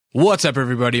What's up,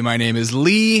 everybody? My name is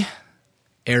Lee,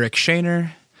 Eric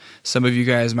Shaner. Some of you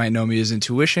guys might know me as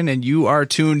Intuition, and you are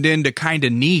tuned in to Kinda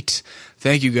Neat.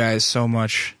 Thank you guys so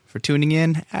much for tuning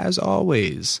in, as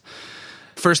always.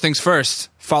 First things first,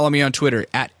 follow me on Twitter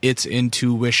at It's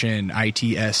Intuition,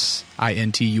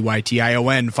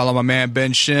 ITSINTUITION. Follow my man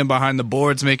Ben Shim behind the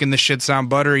boards, making the shit sound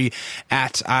buttery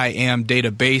at I Am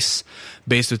Database,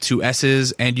 based with 2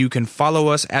 S's. And you can follow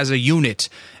us as a unit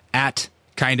at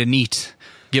Kinda Neat.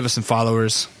 Give us some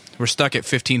followers. We're stuck at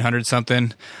 1,500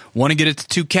 something. Want to get it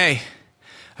to 2K.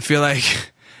 I feel like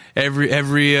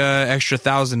every extra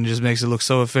 1,000 just makes it look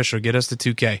so official. Get us to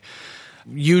 2K.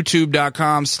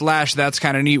 YouTube.com/That's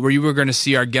Kinda Neat, where you were going to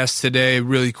see our guest today,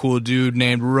 really cool dude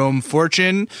named Rome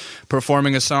Fortune,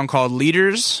 performing a song called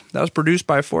Leaders. That was produced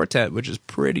by Fortet, which is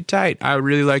pretty tight. I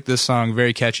really like this song.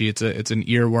 Very catchy. It's an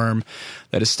earworm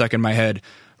that is stuck in my head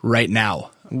right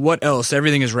now. What else?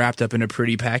 Everything is wrapped up in a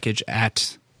pretty package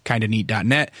at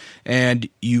kindaneat.net, and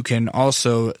you can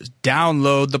also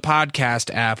download the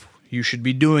podcast app. You should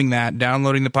be doing that,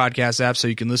 downloading the podcast app so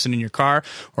you can listen in your car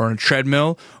or on a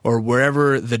treadmill or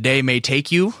wherever the day may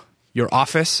take you, your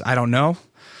office, I don't know.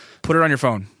 Put it on your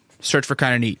phone. Search for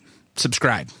Kinda Neat.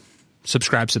 Subscribe.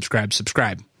 Subscribe.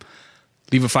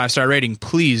 Leave a 5-star rating.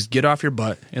 Please get off your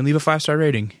butt and leave a 5-star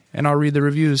rating, and I'll read the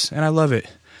reviews, and I love it.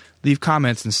 Leave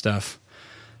comments and stuff.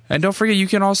 And don't forget, you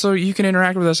can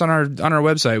interact with us on our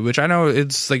website, which I know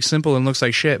it's like simple and looks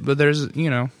like shit, but there's,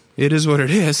 it is what it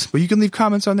is. But you can leave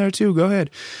comments on there too. Go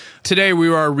ahead. Today we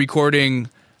are recording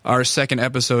our second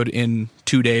episode in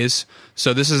 2 days.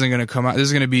 So this isn't going to come out. This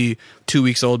is going to be 2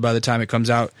 weeks old by the time it comes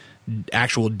out,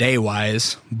 actual day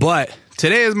wise. But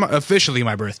today is officially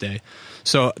my birthday.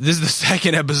 So this is the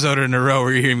second episode in a row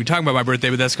where you're hearing me talking about my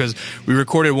birthday, but that's because we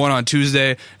recorded one on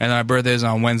Tuesday and my birthday is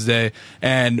on Wednesday.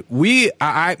 And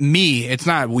it's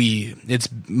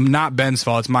not Ben's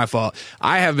fault, it's my fault.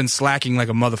 I have been slacking like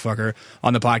a motherfucker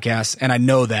on the podcast, and I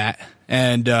know that.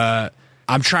 And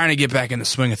I'm trying to get back in the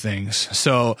swing of things.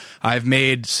 So I've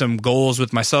made some goals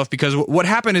with myself, because what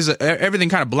happened is everything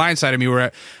kind of blindsided me. We're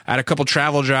at a couple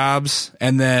travel jobs,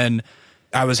 and then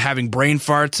I was having brain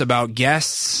farts about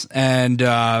guests, and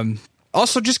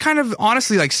also just kind of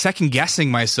honestly like second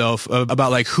guessing myself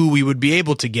about like who we would be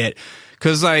able to get,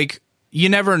 because like you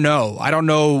never know. I don't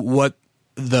know what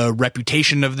the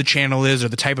reputation of the channel is or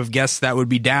the type of guests that would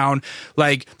be down.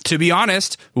 Like, to be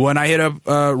honest, when I hit up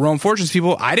Rome Fortune's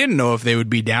people, I didn't know if they would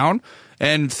be down.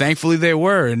 And thankfully they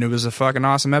were, and it was a fucking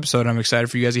awesome episode. I'm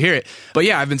excited for you guys to hear it. But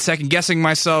yeah, I've been second guessing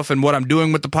myself and what I'm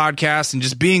doing with the podcast, and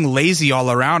just being lazy all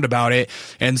around about it.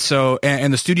 And so,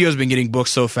 and the studio's been getting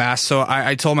booked so fast. So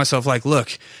I told myself, like,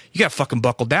 look, you got to fucking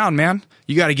buckle down, man.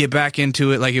 You got to get back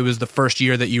into it like it was the first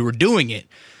year that you were doing it.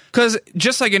 Because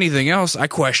just like anything else, I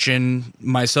question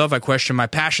myself. I question my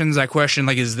passions. I question,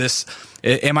 like,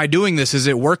 am I doing this? Is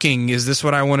it working? Is this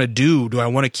what I want to do? Do I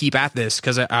want to keep at this?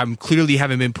 Because I'm clearly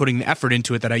haven't been putting the effort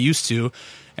into it that I used to.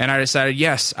 And I decided,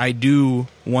 yes, I do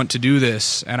want to do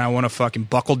this, and I want to fucking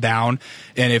buckle down.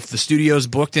 And if the studio's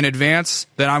booked in advance,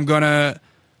 then I'm gonna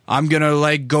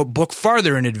like go book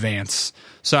farther in advance.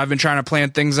 So I've been trying to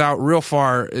plan things out real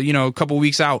far, a couple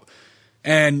weeks out.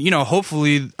 And,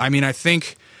 hopefully, I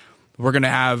think we're going to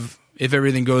have, if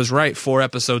everything goes right, 4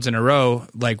 episodes in a row,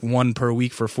 like 1 per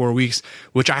week for 4 weeks,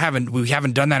 which we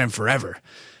haven't done that in forever.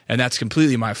 And that's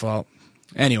completely my fault.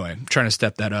 Anyway, I'm trying to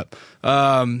step that up.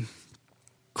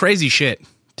 Crazy shit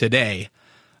today.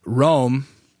 Rome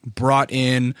brought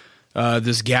in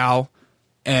this gal,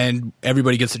 and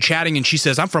everybody gets to chatting, and she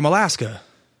says, "I'm from Alaska."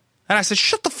 And I said,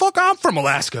 "Shut the fuck up, I'm from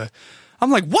Alaska."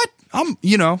 I'm like, "What?"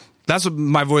 That's what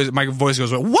my voice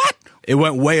goes, "What?" It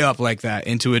went way up like that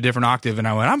into a different octave, and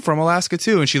I went, "I'm from Alaska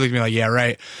too." And she looked at me like, "Yeah,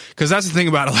 right." Because that's the thing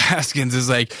about Alaskans, is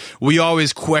like, we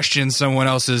always question someone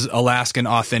else's Alaskan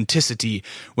authenticity.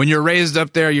 When you're raised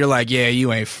up there, you're like, "Yeah,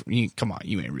 you ain't really from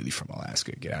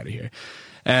Alaska. Get out of here."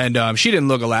 And she didn't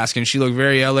look Alaskan. She looked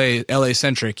very LA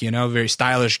centric, very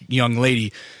stylish young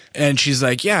lady. And she's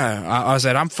like, "Yeah." I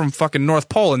said, "I'm from fucking North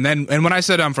Pole." And when I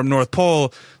said I'm from North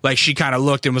Pole, like, she kind of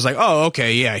looked and was like, "Oh,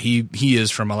 okay, yeah, he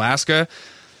is from Alaska."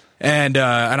 And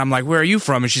I'm like, "Where are you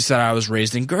from?" And she said, "I was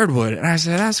raised in Girdwood." And I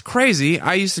said, "That's crazy.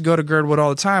 I used to go to Girdwood all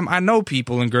the time. I know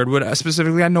people in Girdwood.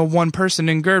 Specifically, I know one person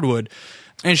in Girdwood."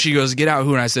 And she goes, "Get out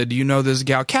who?" And I said, "Do you know this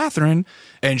gal, Catherine?"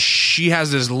 And she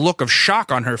has this look of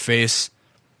shock on her face.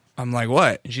 I'm like,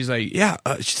 "What?" And she's like, "Yeah."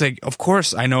 She's like, "Of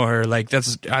course I know her. Like, this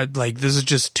is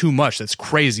just too much. That's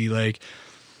crazy." Like,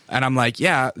 and I'm like,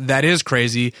 "Yeah, that is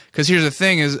crazy." Because here's the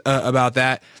thing about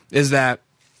that is that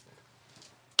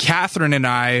Catherine and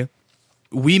I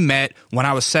we met when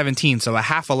I was 17, so a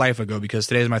half a life ago, because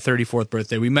today is my 34th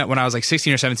birthday. We met when I was like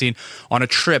 16 or 17 on a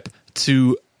trip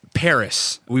to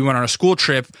Paris. We went on a school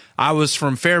trip. I was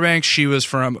from Fairbanks. She was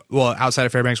from, well, outside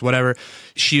of Fairbanks, whatever.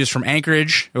 She was from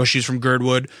Anchorage. Well, she was from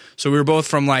Girdwood. So we were both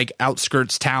from like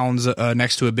outskirts towns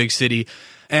next to a big city.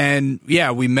 And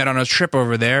yeah, we met on a trip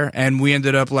over there, and we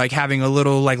ended up like having a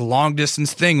little like long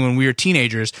distance thing when we were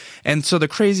teenagers. And so the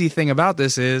crazy thing about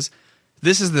this is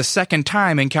the second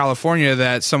time in California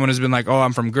that someone has been like, oh,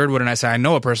 I'm from Girdwood. And I say, I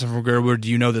know a person from Girdwood. Do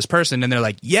you know this person? And they're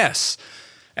like, yes.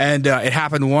 And it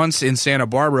happened once in Santa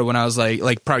Barbara when I was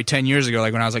like probably 10 years ago,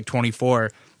 like when I was like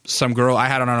 24. Some girl, I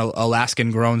had on an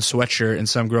Alaskan grown sweatshirt, and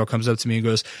some girl comes up to me and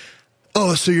goes,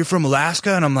 oh, so you're from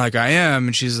Alaska? And I'm like, I am.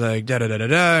 And she's like,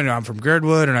 da-da-da-da-da, and I'm from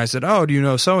Girdwood. And I said, oh, do you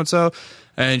know so-and-so?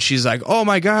 And she's like, oh,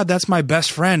 my God, that's my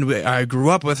best friend. I grew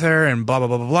up with her and blah, blah,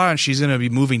 blah, blah, blah. And she's going to be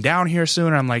moving down here soon.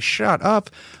 And I'm like, shut up.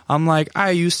 I'm like,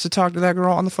 I used to talk to that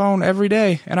girl on the phone every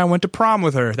day, and I went to prom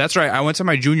with her. That's right. I went to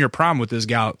my junior prom with this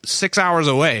gal 6 hours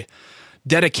away.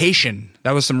 Dedication.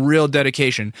 That was some real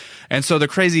dedication. And so the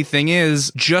crazy thing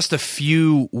is, just a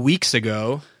few weeks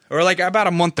ago, or like about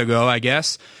a month ago, I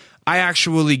guess, I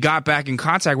actually got back in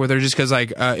contact with her just because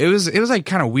like it was like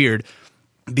kind of weird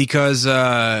because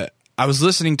I was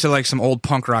listening to like some old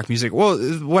punk rock music. Well,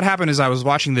 what happened is I was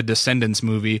watching the Descendants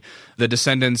movie. The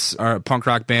Descendants are a punk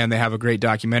rock band. They have a great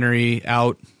documentary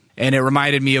out, and it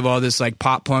reminded me of all this like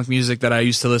pop punk music that I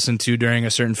used to listen to during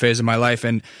a certain phase of my life.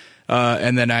 And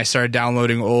then I started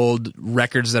downloading old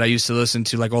records that I used to listen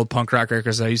to, like old punk rock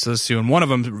records that I used to listen to. And one of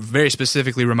them very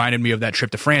specifically reminded me of that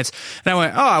trip to France. And I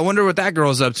went, oh, I wonder what that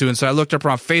girl's up to. And so I looked up her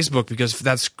on Facebook, because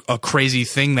that's a crazy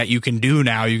thing that you can do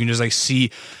now. You can just like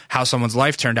see how someone's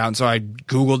life turned out. And so I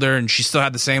Googled her, and she still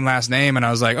had the same last name. And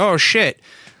I was like, oh, shit.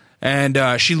 And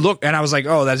she looked, and I was like,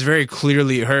 oh, that's very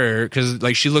clearly her, because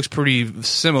like she looks pretty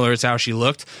similar to how she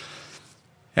looked.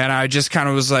 And I just kind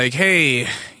of was like, hey,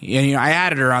 you know, I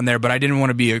added her on there, but I didn't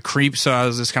want to be a creep. So I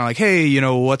was just kind of like, hey, you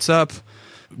know, what's up?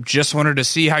 Just wanted to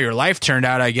see how your life turned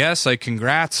out, I guess. Like,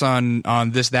 congrats on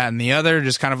this, that, and the other.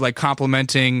 Just kind of like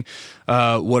complimenting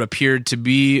what appeared to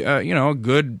be, you know, a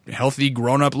good, healthy,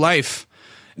 grown-up life.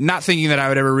 Not thinking that I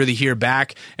would ever really hear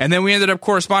back. And then we ended up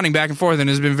corresponding back and forth, and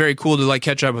it's been very cool to like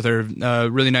catch up with her.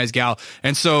 Really nice gal.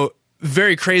 And so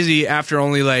very crazy after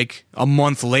only like a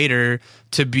month later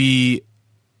to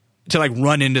like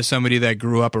run into somebody that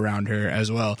grew up around her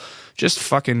as well. Just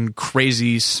fucking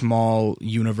crazy small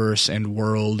universe and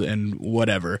world and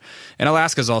whatever. And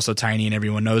Alaska's also tiny and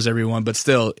everyone knows everyone, but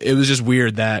still, it was just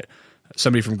weird that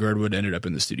somebody from Girdwood ended up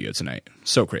in the studio tonight.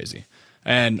 So crazy.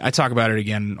 And I talk about it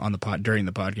again on the during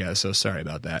the podcast, so sorry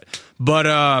about that. But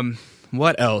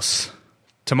what else?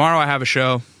 Tomorrow I have a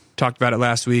show. Talked about it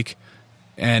last week,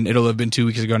 and it'll have been 2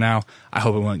 weeks ago now. I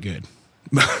hope it went good.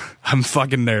 I'm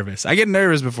fucking nervous. I get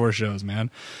nervous before shows, man,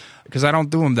 because I don't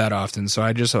do them that often. So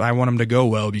I want them to go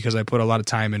well, because I put a lot of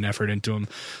time and effort into them.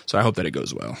 So I hope that it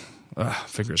goes well.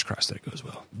 Fingers crossed that it goes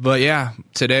well. But yeah,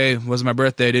 today was my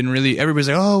birthday. Everybody's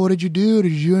like, oh, what did you do? Are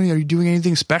you doing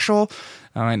anything special?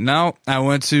 I'm like, no, I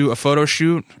went to a photo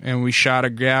shoot, and we shot a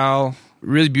gal,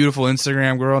 really beautiful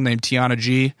Instagram girl named Tiana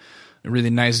G, a really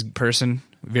nice person,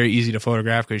 very easy to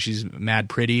photograph because she's mad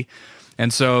pretty.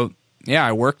 And so, yeah,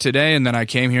 I worked today, and then I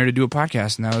came here to do a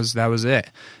podcast, and that was it.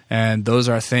 And those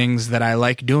are things that I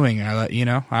like doing.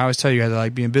 I always tell you guys I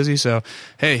like being busy. So,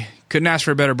 hey, couldn't ask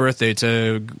for a better birthday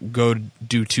to go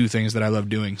do two things that I love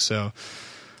doing. So,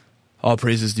 all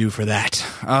praise is due for that.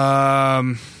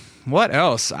 What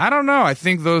else? I don't know. I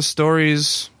think those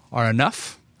stories are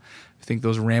enough. I think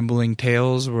those rambling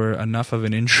tales were enough of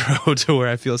an intro to where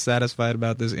I feel satisfied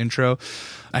about this intro.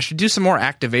 I should do some more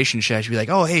activation shit. I should be like,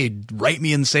 oh, hey, write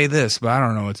me and say this, but I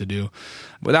don't know what to do.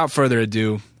 Without further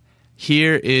ado,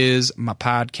 here is my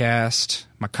podcast,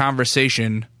 my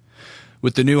conversation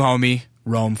with the new homie,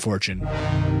 Rome Fortune.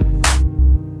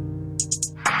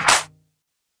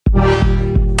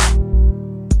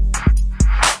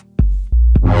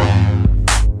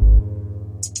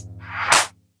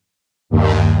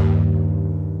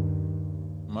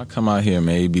 I come out here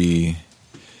maybe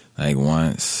like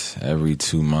once every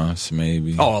 2 months,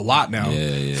 maybe. Oh, a lot now.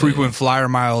 Yeah. Frequent flyer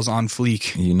miles on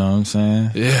fleek. You know what I'm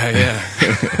saying? Yeah.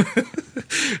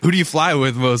 Who do you fly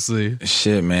with mostly?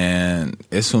 Shit, man.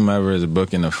 It's whomever is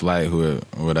booking the flight,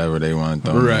 whatever they want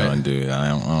to throw me on, dude. I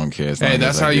don't care. Hey,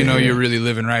 that's how you know you're really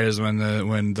living right, is when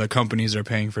the companies are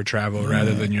paying for travel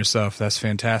rather than yourself. That's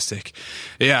fantastic.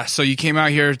 Yeah, so you came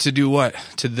out here to do what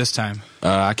to this time?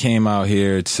 I came out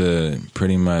here to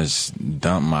pretty much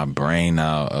dump my brain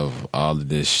out of all of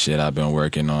this shit I've been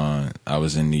working on. I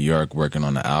was in New York working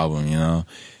on the album, you know,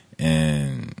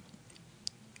 and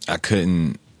I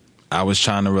couldn't. I was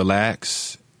trying to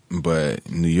relax,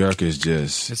 but New York is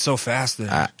just. It's so fast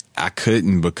there. I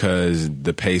couldn't because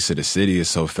the pace of the city is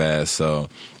so fast. So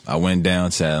I went down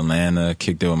to Atlanta,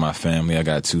 kicked it with my family. I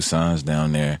got 2 sons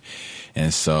down there.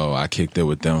 And so I kicked it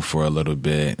with them for a little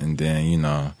bit. And then, you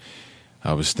know,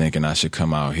 I was thinking I should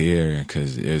come out here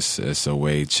because it's a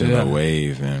way chiller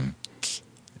wave. And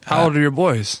how old are your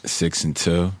boys? 6 and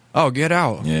 2. Oh, get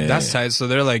out. Yeah. That's tight. So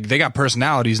they're like, they got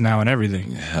personalities now and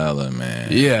everything. Hella, man.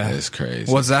 Yeah. It's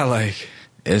crazy. What's that like?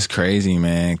 It's crazy,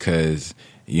 man, because,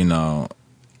 you know,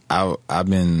 I've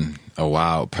been a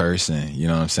wild person, you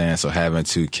know what I'm saying? So having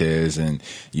 2 kids and,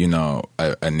 you know,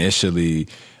 initially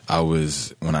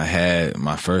when I had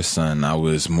my first son, I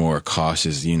was more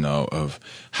cautious, you know, of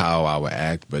how I would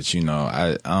act. But, you know,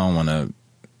 I don't want to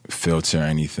filter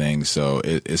anything. So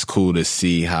it's cool to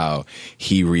see how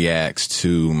he reacts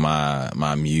to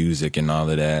my music and all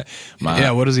of that.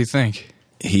 What does he think?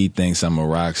 He thinks I'm a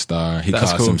rock star. He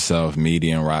calls cool. himself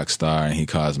medium rock star, and he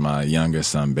calls my younger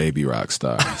son baby rock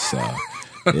star. So,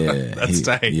 yeah. That's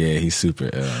tight. Yeah, he's super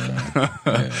ill.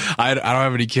 Yeah. I don't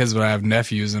have any kids, but I have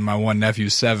nephews, and my one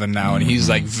nephew's 7 now, and he's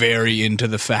like very into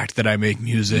the fact that I make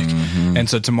music. And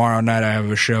so tomorrow night I have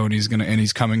a show, and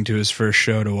he's coming to his first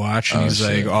show to watch, and he's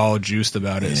like all juiced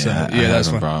about it. Yeah, So I that's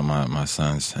haven't fun. brought my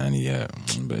son's honey yet,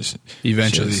 but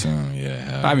Eventually. soon.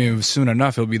 Yeah, I mean, soon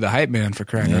enough, he'll be the hype man for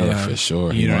crying out loud. for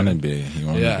sure. He want to be. He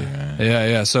want to be, man.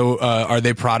 Yeah. So, are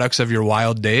they products of your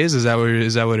wild days? Is that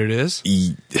what it is?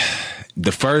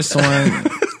 The first one,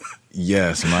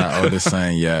 yes. My oldest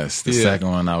son, yes. The second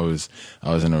one, I was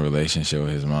in a relationship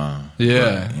with his mom.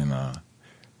 Yeah. But, you know,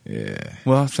 yeah.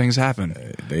 Well, things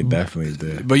happen. They definitely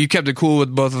did. But you kept it cool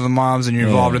with both of the moms, and you're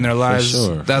involved in their lives. For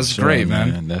sure. That's great,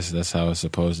 man. That's how it's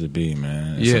supposed to be,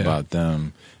 man. It's about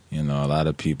them. You know, a lot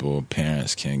of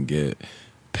parents can get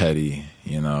petty,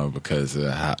 you know, because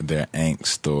of their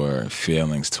angst or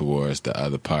feelings towards the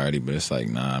other party. But it's like,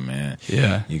 nah, man.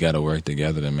 Yeah. You got to work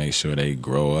together to make sure they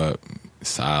grow up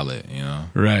solid, you know?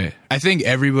 Right. I think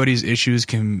everybody's issues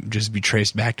can just be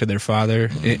traced back to their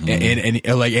father in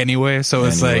like anyway. So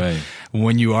it's like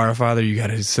when you are a father, you got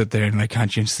to sit there and like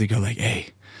conscientiously go like, hey,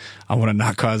 I want to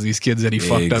not cause these kids any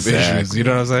fucked up issues. You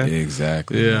know what I'm saying?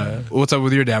 Exactly. Yeah. Man. What's up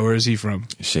with your dad? Where is he from?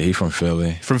 Shit, he from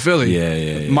Philly. From Philly?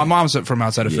 Yeah. My mom's from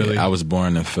outside of Philly. I was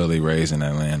born in Philly, raised in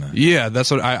Atlanta. Yeah, that's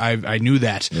what I knew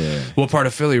that. Yeah. What part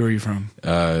of Philly were you from?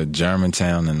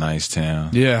 Germantown and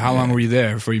Nicetown. Yeah. How long were you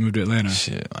there before you moved to Atlanta?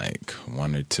 Shit, like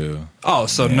 1 or 2. Oh,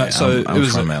 so I'm it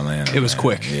was from Atlanta. It was man.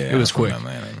 quick. Yeah, it was quick. From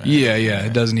Atlanta, man. Yeah.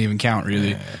 It doesn't even count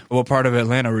really. Yeah. What part of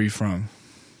Atlanta were you from?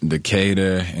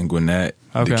 Decatur and Gwinnett.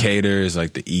 Okay. Decatur is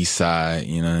like the east side,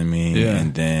 you know what I mean? Yeah.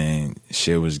 And then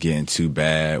shit was getting too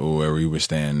bad where we were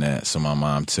staying at, so my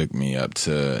mom took me up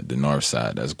to the north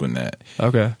side. That's Gwinnett.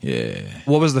 Okay. Yeah.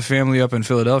 What was the family up in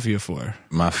Philadelphia for?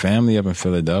 My family up in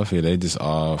Philadelphia, they just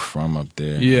all from up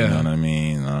there. Yeah. You know what I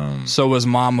mean? So was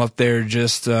mom up there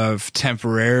just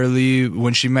temporarily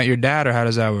when she met your dad, or how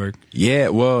does that work? Yeah,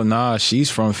 well, nah, she's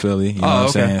from Philly. You know what I'm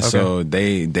saying? Okay. So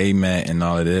they met and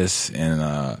all of this, and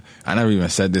I never even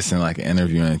said this in like an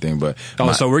interview or anything, but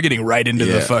so we're getting right into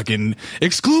the fucking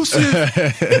exclusive.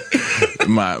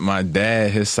 my dad,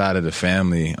 his side of the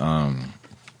family,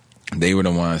 they were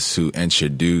the ones who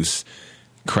introduced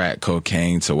crack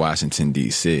cocaine to Washington,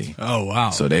 D.C. Oh, wow.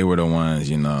 So they were the ones,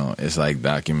 you know, it's like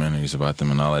documentaries about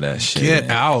them and all of that shit. Get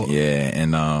out. Yeah,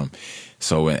 and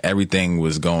so when everything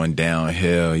was going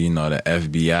downhill, you know, the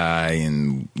FBI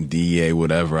and DEA,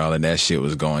 whatever, all of that shit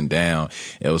was going down,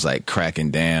 it was like cracking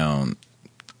down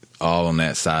all on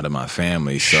that side of my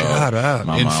family. So Shut up.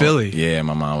 In Philly? Yeah,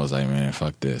 my mom was like, man,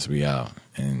 fuck this, we out.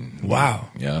 And wow.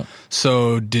 Yeah.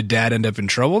 So did dad end up in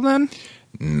trouble then?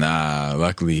 Nah,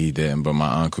 luckily he didn't. But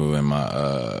my uncle and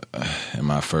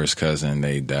my first cousin,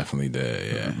 they definitely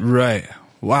did. Yeah. Right.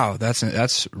 Wow,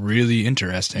 that's really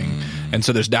interesting. Mm-hmm. And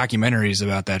so there's documentaries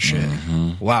about that shit.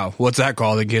 Mm-hmm. Wow, what's that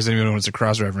called? In case anyone wants to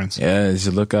cross reference. Yeah, you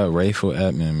should look up Rayful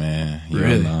Edmond, man. You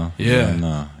really? Don't know. Yeah. You don't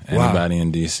know. Anybody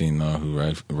in DC know who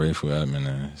Rayful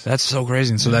Edmond is? That's so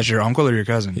crazy. So that's your uncle or your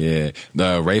cousin? Yeah,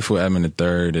 the Rayful Edmond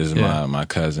III is my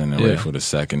cousin, and Rayful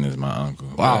II is my uncle.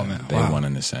 Wow, man. They one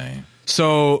and the same.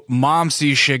 So mom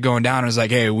sees shit going down and is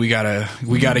like, hey, we gotta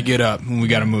get up and we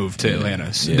gotta move to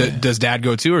Atlanta. So does dad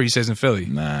go too, or he stays in Philly?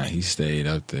 Nah, he stayed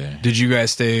up there. Did you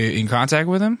guys stay in contact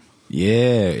with him?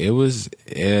 Yeah, it was,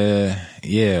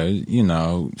 you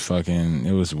know, fucking,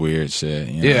 it was weird shit.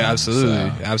 You know? Yeah, absolutely,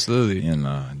 so, absolutely. You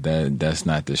know, that's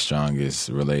not the strongest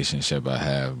relationship I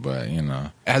have, but, you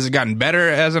know. Has it gotten better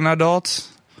as an adult?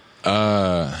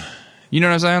 You know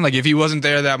what I'm saying? Like if he wasn't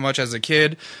there that much as a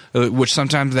kid, which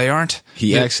sometimes they aren't.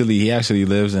 He actually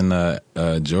lives in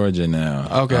Georgia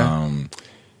now. Okay.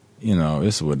 You know,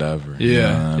 it's whatever. Yeah, you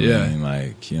know what yeah. I mean?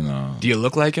 Like, you know. Do you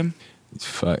look like him?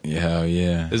 Fuck, hell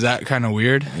yeah. Is that kind of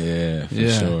weird? Yeah, for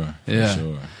Yeah. sure. Yeah. For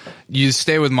sure. You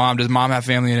stay with mom. Does mom have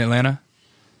family in Atlanta?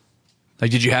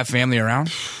 Like, did you have family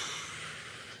around?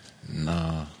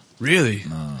 No. Really?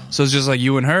 No. So it's just like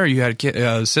you and her? You had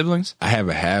siblings? I have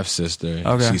a half sister.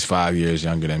 Okay. She's 5 years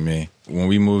younger than me. When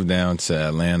we moved down to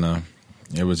Atlanta,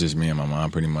 it was just me and my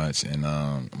mom pretty much. And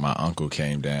my uncle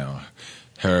came down,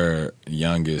 her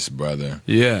youngest brother.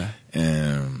 Yeah.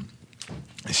 And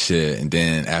shit. And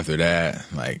then after that,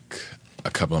 like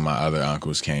a couple of my other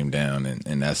uncles came down.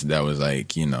 And that was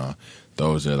like, you know,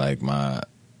 those are like my...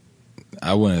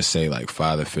 I wouldn't say like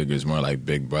father figures, more like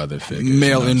big brother figures.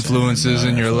 Male influences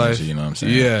in your life. You know what I'm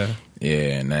saying? Yeah.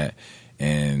 Yeah,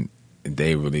 and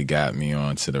they really got me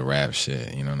onto the rap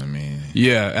shit, you know what I mean?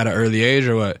 Yeah, at an early age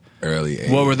or what? Early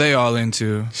age. What were they all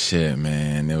into? Shit,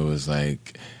 man. It was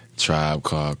like Tribe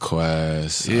Called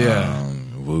Quest, yeah.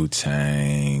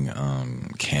 Wu-Tang,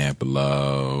 Camp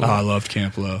Lo. Oh, I loved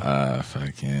Camp Lo.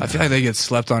 Fucking. I feel like they get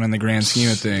slept on in the grand scheme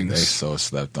of things. They so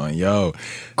slept on. Yo.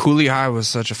 Coolie High was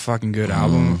such a fucking good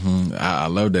album. Mm-hmm. I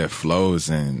love their flows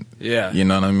and, yeah. You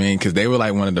know what I mean? Because they were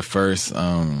like one of the first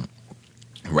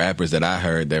rappers that I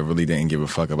heard that really didn't give a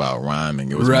fuck about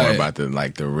rhyming. It was more about the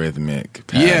rhythmic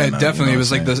pattern. Yeah, definitely. You know, it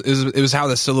was like it was how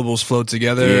the syllables flowed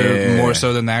together more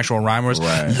so than the actual rhyme was.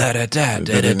 Right. Yeah,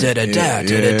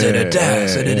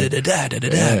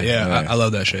 I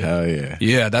love that shit. Hell yeah.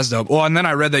 Yeah, that's dope. Well, and then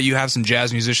I read that you have some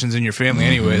jazz musicians in your family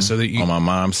anyway, so that you... On my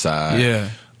mom's side. Yeah.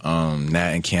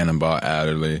 Nat and Cannonball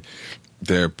Adderley,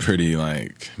 they're pretty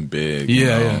like big.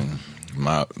 Yeah, you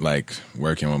know? Like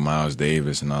working with Miles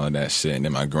Davis and all of that shit. And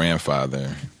then my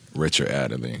grandfather, Richard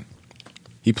Adderley,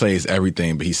 he plays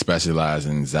everything, but he specializes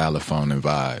in xylophone and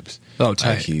vibes. Oh,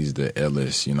 tight. Like he's the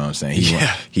illest, you know what I'm saying?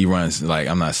 He runs, like,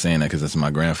 I'm not saying that because it's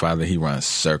my grandfather. He runs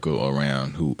circle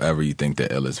around whoever you think the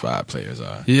illest vibe players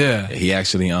are. Yeah. He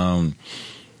actually,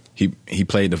 he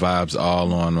played the vibes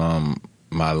all on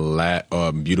my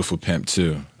Beautiful Pimp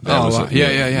too. Wow.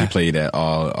 Yeah. He played that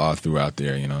all throughout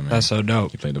there, you know what I mean? That's so dope.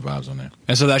 He played the vibes on there.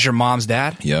 And so that's your mom's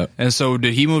dad? Yep. And so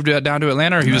did he move down to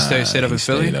Atlanta or he was stayed up in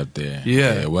Philly? He stayed up there.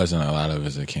 Yeah. It wasn't a lot of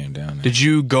us that came down there. Did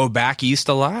you go back east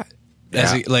a lot?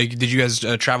 Yeah. Did you guys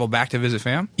travel back to visit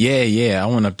fam? Yeah. I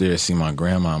went up there to see my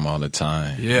grandmom all the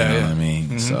time. Yeah, you know what I mean?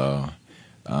 Mm-hmm. So,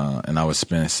 and I would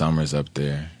spend summers up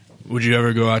there. Would you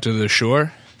ever go out to the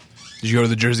shore? Did you go to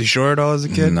the Jersey Shore at all as a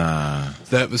kid? Nah.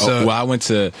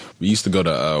 We used to go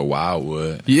to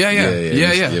Wildwood. Yeah.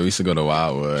 We used to go to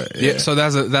Wildwood. Yeah. So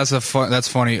that's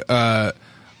funny.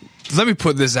 Let me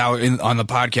put this out on the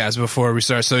podcast before we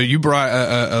start. So you brought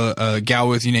a gal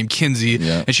with you named Kinsey,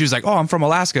 and she was like, "Oh, I'm from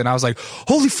Alaska," and I was like,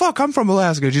 "Holy fuck, I'm from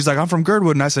Alaska." And she's like, "I'm from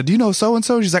Girdwood," and I said, "Do you know so and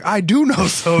so?" She's like, "I do know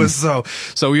so and so."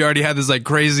 So we already had this like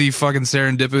crazy fucking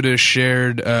serendipitous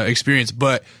shared experience.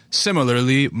 But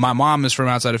similarly, my mom is from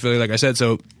outside of Philly, like I said.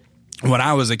 So when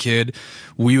I was a kid,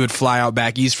 we would fly out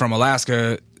back east from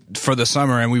Alaska for the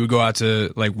summer, and we would go out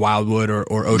to like Wildwood or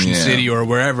Ocean City or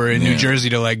wherever in New Jersey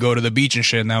to like go to the beach and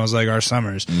shit, and that was like our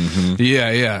summers. Mm-hmm.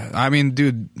 Yeah. I mean,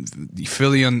 dude,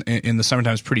 Philly in the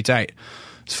summertime is pretty tight.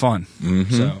 It's fun.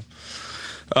 Mm-hmm.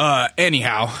 So,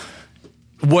 anyhow,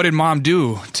 what did mom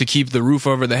do to keep the roof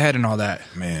over the head and all that?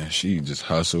 Man, she just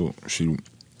hustled.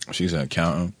 She's an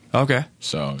accountant. Okay.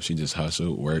 So she just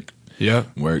hustled, worked. Yeah.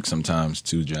 Worked sometimes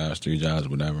 2 jobs, 3 jobs,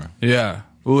 whatever. Yeah.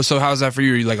 Well, so how's that for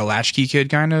you? Are you like a latchkey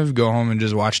kid kind of? Go home and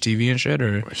just watch TV and shit,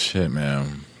 or shit,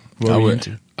 man. What were you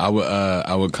into? I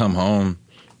would come home,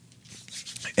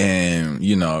 and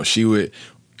you know she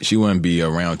wouldn't be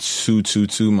around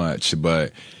too much,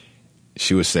 but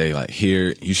she would say like,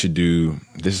 "Here, you should do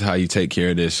this. Is how you take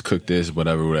care of this, cook this,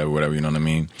 whatever. You know what I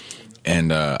mean?"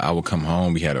 And I would come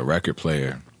home. We had a record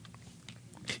player,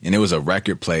 and it was a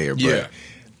record player, but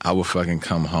I would fucking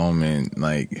come home and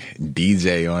like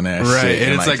DJ on that shit. Right,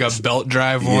 and it's like a belt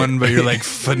drive one, but you're like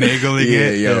finagling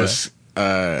it.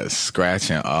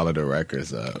 Scratching all of the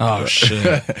records up. Oh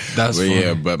shit, that's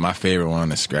funny. But my favorite one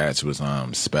to scratch was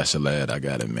Special Ed. I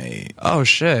Got It Made. Oh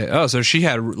shit. Oh, so she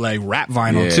had like rap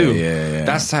vinyl too. Yeah.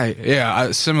 That's tight.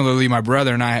 Yeah. Similarly, my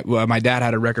brother and my dad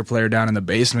had a record player down in the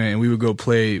basement, and we would go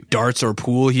play darts or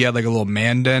pool. He had like a little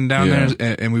man den down there,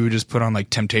 and we would just put on like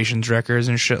Temptations records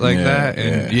and shit like that.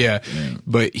 And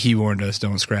but he warned us,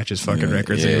 don't scratch his fucking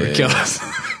records, and it would kill us.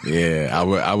 Yeah,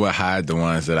 I would hide the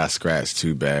ones that I scratched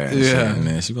too bad. And Yeah. shit. And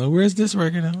then she'd be like, "Where's this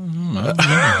record?" I don't know.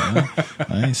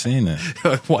 I ain't seen it.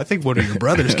 Well, I think one of your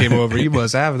brothers came over. You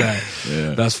must have that.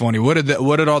 Yeah. That's funny. What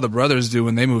did all the brothers do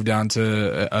when they moved down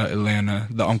to Atlanta?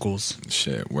 The uncles.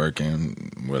 Shit,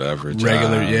 working, whatever.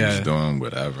 Regular, jobs, yeah. doing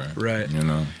whatever. Right. You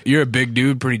know. You're a big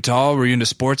dude, pretty tall. Were you into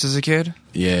sports as a kid?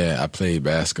 Yeah, I played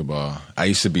basketball. I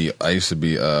used to be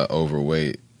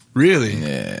overweight. Really?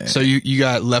 Yeah. So you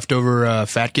got leftover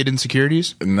fat kid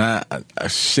insecurities? Not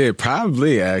shit,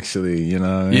 probably actually. You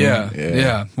know. What I mean?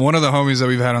 Yeah. One of the homies that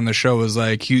we've had on the show was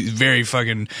like, he's very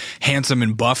fucking handsome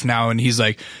and buff now, and he's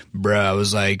like, bruh, I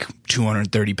was like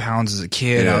 230 pounds as a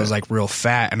kid. Yeah. I was like real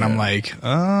fat, and I'm like,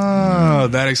 oh,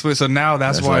 that explains. So now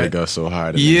that's why it goes so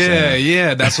hard.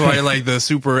 Yeah. That's why you're like the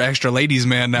super extra ladies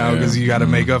man now, because you got to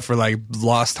make up for like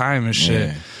lost time and shit.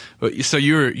 Yeah. So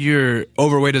you're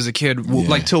overweight as a kid,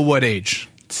 like till what age?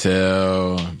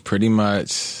 Till pretty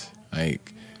much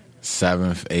like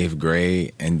 7th, 8th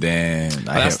grade, and then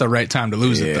That's the right time to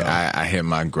lose it, though. I hit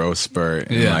my growth spurt,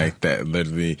 and like that,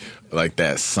 literally, like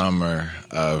that summer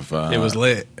of it was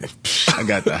lit. I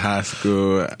got to high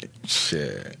school.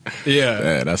 Shit.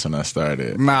 Yeah, that's when I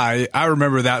started. Nah, I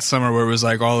remember that summer where it was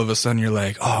like all of a sudden you're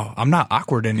like, oh, I'm not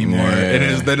awkward anymore,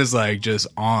 and then it's like just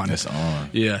on. It's on.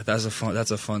 Yeah, that's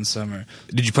a fun summer.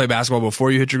 Did you play basketball before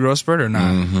you hit your growth spurt or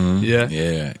not? Mm-hmm. Yeah,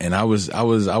 yeah. And I was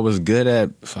good at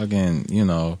fucking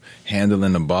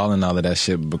handling the ball and all of that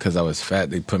shit. Because I was fat,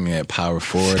 they put me at power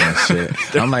forward and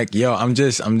shit. I'm like, yo, I'm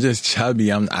just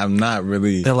chubby. I'm not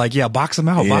really. They're like, yeah, box him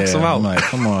out, box him out. I'm like,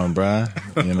 come on, bruh.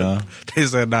 They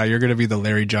said, nah, you're gonna be the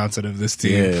Larry Johnson of this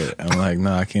team. Yeah, I'm like,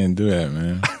 no, I can't do that,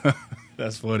 man.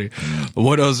 That's funny.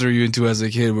 What else are you into as a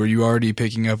kid? Were you already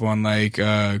picking up on like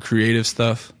creative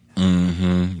stuff?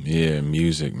 Mm-hmm. Yeah,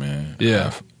 music, man.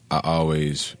 Yeah. I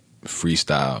always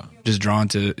freestyle. Just drawn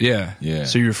to Yeah.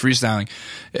 So you were freestyling.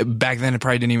 Back then, it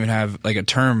probably didn't even have like a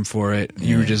term for it.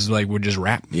 You were just like would just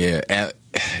rap. Yeah. And,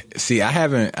 see, I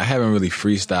haven't really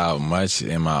freestyled much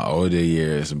in my older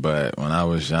years, but when I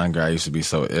was younger, I used to be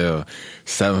so ill.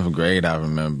 7th grade, I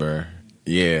remember.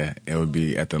 Yeah, it would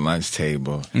be at the lunch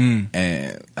table,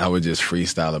 and I would just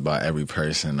freestyle about every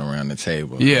person around the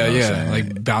table. Yeah, you know what I'm saying?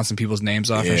 like bouncing people's names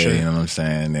off Yeah, and shit. you know what I'm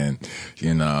saying? And,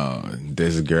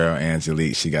 this girl,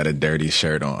 Angelique, she got a dirty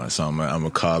shirt on, so I'm gonna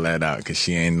call that out because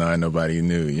she ain't knowing nobody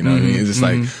knew, you know what I mean? It's just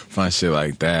like fun shit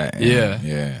like that. And,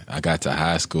 yeah. I got to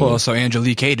high school. Well, so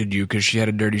Angelique hated you because she had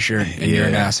a dirty shirt and you're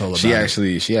an asshole about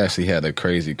it. She actually had a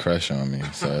crazy crush on me,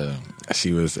 so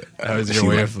she was. That was your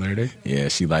way of flirting? Yeah,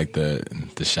 she liked the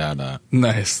shout out.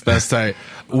 Nice. That's tight.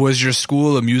 Was your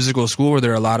school a musical school? Were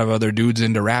there a lot of other dudes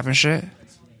into rap and shit?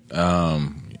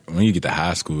 When you get to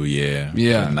high school, yeah.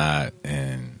 Yeah. But not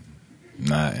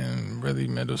in really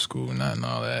middle school, not in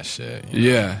all that shit.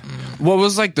 Yeah. What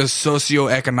was like the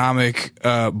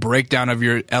socioeconomic breakdown of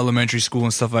your elementary school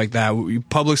and stuff like that?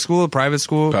 Public school, private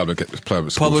school? Public school.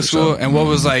 Public school. And what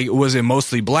was like, was it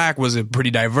mostly black? Was it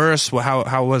pretty diverse?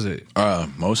 How was it?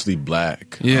 Mostly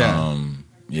black. Yeah.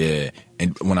 Yeah.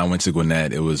 And when I went to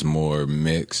Gwinnett, it was more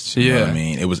mixed. You know what I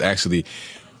mean? It was actually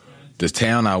the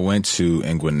town I went to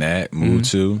in Gwinnett, moved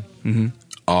to,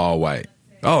 all white.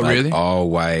 Oh, like, really? All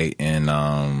white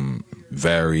and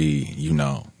very,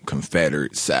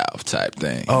 Confederate South type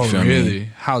thing. Oh, You feel really? me?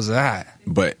 How's that?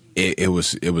 But it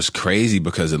was crazy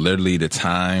because literally the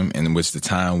time in which the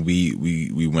time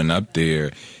we went up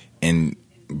there, and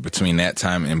between that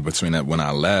time and between that when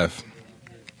I left,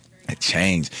 it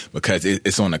changed because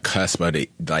it's on the cusp of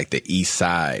the east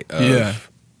side of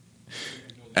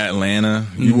Atlanta.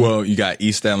 You got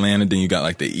East Atlanta, then you got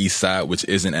like the east side, which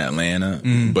isn't Atlanta,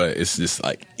 but it's just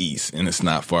like east, and it's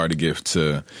not far to get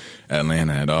to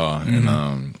Atlanta at all.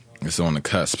 And it's on the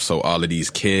cusp. So all of these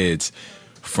kids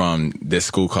from this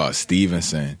school called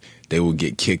Stevenson, they would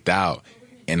get kicked out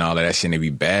and all of that shit, and they'd be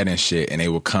bad and shit, and they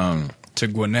would come To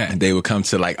Gwinnett. they would come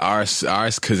to like ours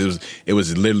because it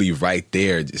was literally right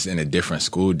there, just in a different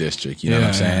school district. You know what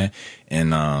I'm saying?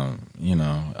 And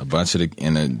a bunch of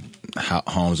the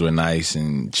homes were nice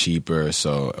and cheaper,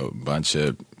 so a bunch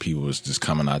of people was just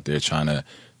coming out there trying to,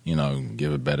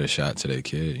 give a better shot to their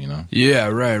kid. Yeah,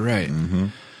 right.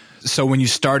 So when you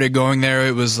started going there,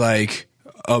 it was like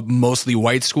a mostly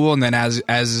white school, and then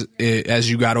as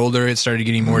you got older, it started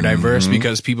getting more diverse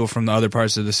because people from the other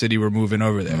parts of the city were moving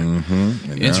over there.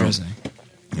 Interesting.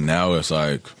 Now it's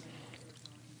like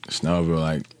Snellville,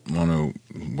 like one of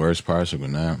the worst parts of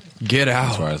Gwinnett. Get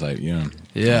out. As far as like, Yeah.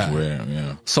 it's weird,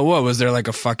 yeah. So what, was there like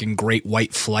a fucking great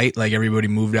white flight? Like everybody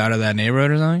moved out of that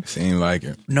neighborhood or something? Seemed like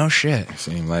it. No shit.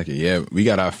 Seemed like it. Yeah, we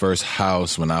got our first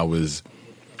house when I was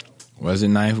it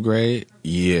 9th grade?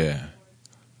 Yeah.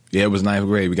 Yeah, it was ninth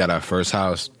grade. We got our first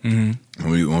house. Mm-hmm.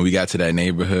 When we got to that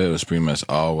neighborhood, it was pretty much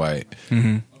all white.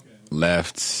 Mm-hmm.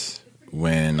 Left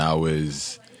when I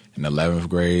was in 11th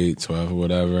grade, 12th or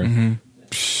whatever.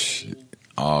 Mm-hmm.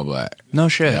 All black. No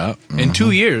shit. Yep. Mm-hmm. In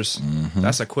 2 years. Mm-hmm.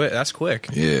 That's quick.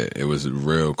 Yeah, it was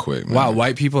real quick, man. Wow,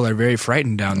 white people are very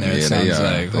frightened down there, it sounds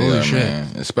like. Holy shit.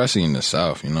 Man. Especially in the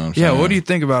South, you know what I'm saying? Yeah, what do you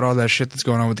think about all that shit that's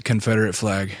going on with the Confederate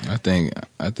flag? I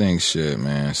think shit,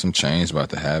 man, some change about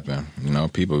to happen. You know,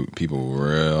 people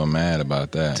real mad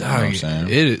about that. You know what I'm saying?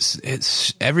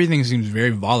 It's everything seems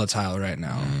very volatile right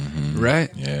now. Mm-hmm.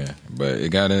 Right? Yeah. But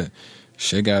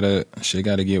Shit gotta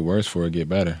get worse before it get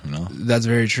better, you know? That's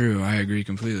very true. I agree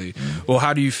completely. Well,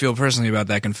 how do you feel personally about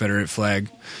that Confederate flag?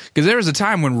 Because there was a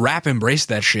time when rap embraced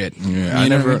that shit. Yeah, I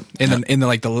never in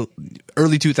the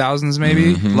early 2000s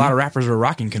maybe. A lot of rappers were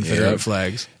rocking Confederate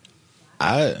flags.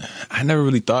 I never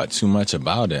really thought too much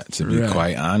about it, to be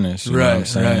quite honest. You know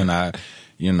what I'm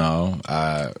saying?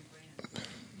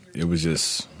 It was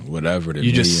just whatever to me.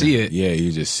 You just see it. Yeah,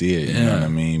 you just see it. You know what I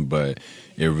mean? But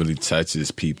it really touches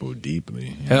people deeply.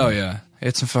 Hell yeah.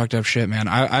 It's some fucked up shit, man.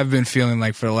 I've been feeling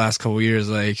like for the last couple of years,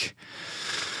 like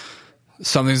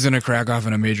something's going to crack off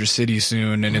in a major city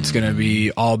soon and it's going to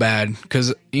be all bad.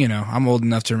 Because, you know, I'm old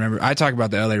enough to remember. I talk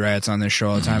about the LA riots on this show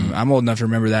all the time. I'm old enough to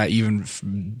remember that, even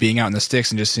being out in the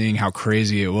sticks and just seeing how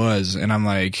crazy it was. And I'm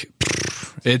like,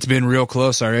 it's been real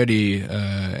close already.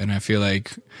 And I feel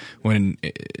like when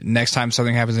next time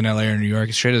something happens in LA or New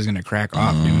York, shit is going to crack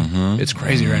off, dude. It's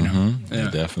crazy right now. Yeah.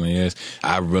 It definitely is.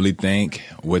 I really think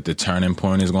what the turning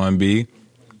point is going to be,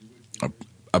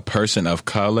 a person of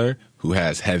color who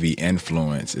has heavy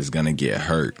influence is going to get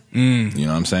hurt. You know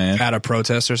what I'm saying? At a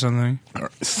protest or something?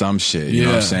 Some shit. You know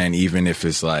what I'm saying? Even if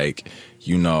it's like,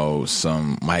 you know,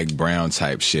 some Mike Brown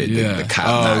type shit. The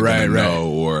cop not going to know,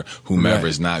 or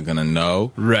whomever's not going to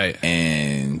know. Right.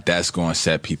 And that's going to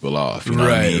set people off. You know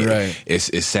what I mean? Right.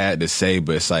 It's sad to say,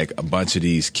 but it's like a bunch of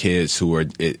these kids who are,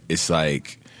 it's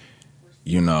like,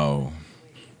 you know,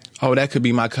 oh, that could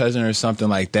be my cousin or something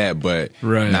like that, but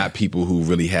not people who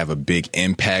really have a big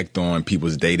impact on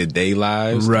people's day-to-day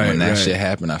lives. When that shit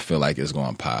happen, I feel like it's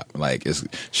going to pop. Like,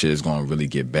 shit is going to really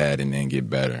get bad and then get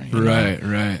better. You know?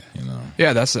 You know?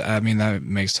 Yeah, that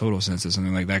makes total sense that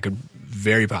something like that could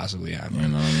very possibly happen. You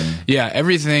know what I mean? Yeah,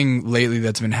 everything lately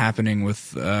that's been happening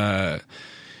with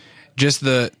just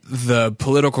the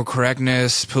political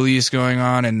correctness, police going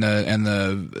on, and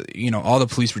the you know, all the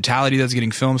police brutality that's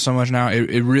getting filmed so much now.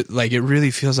 It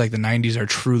really feels like the 90s are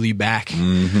truly back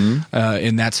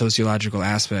in that sociological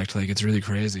aspect. Like, it's really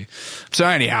crazy. So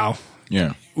anyhow,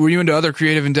 yeah. Were you into other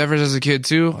creative endeavors as a kid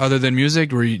too, other than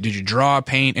music? Did you draw,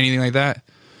 paint, anything like that?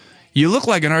 You look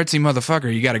like an artsy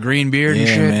motherfucker. You got a green beard and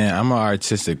shit. Yeah, man. I'm an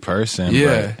artistic person.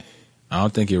 Yeah. But I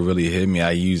don't think it really hit me.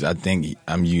 I think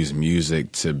I'm using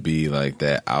music to be like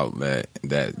that outlet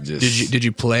that just. Did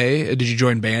you play? Did you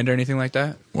join band or anything like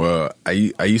that? Well, I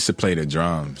used to play the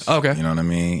drums. Okay. You know what I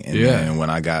mean? And then when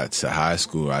I got to high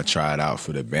school, I tried out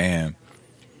for the band.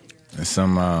 And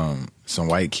some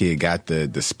white kid got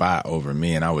the spot over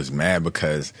me, and I was mad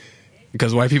because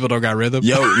white people don't got rhythm.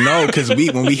 Yo, no, because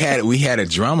when we had a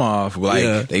drum off,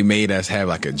 like they made us have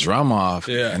like a drum off,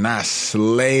 and I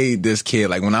slayed this kid.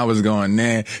 Like when I was going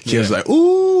there, kid was like,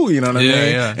 "Ooh," you know what I mean?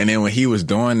 Yeah. And then when he was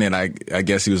doing it, I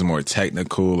guess he was more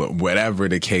technical, or whatever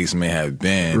the case may have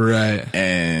been, right?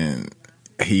 And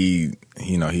he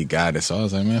got it. So I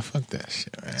was like, man, fuck that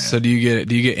shit, man. So do you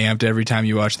get amped every time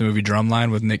you watch the movie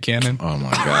Drumline with Nick Cannon? Oh my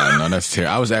god, no, that's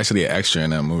terrible. I was actually an extra in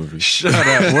that movie. Shut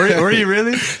up. Were you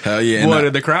really? Hell yeah. What,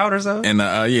 in the crowd or something? And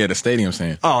the stadium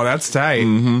scene. Oh, that's tight.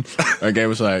 I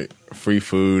gave us like free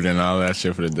food and all that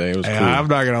shit for the day. It was cool. I'm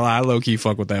not gonna lie, I low key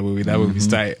fuck with that movie. That movie's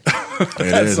tight.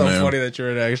 That's so funny that you're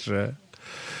an extra.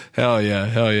 Hell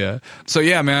yeah. So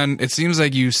yeah, man, it seems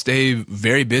like you stay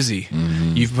very busy.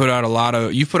 You've put out a lot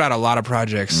of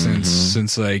projects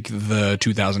since like the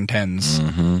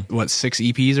 2010s. What, 6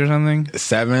 EPs or something?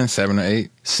 7 or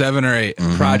 8. 7 or 8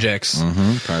 projects.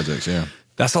 Projects, yeah.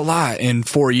 That's a lot in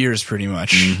 4 years, pretty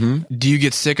much. Do you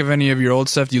get sick of any of your old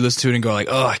stuff? Do you listen to it and go like,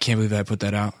 "Oh, I can't believe I put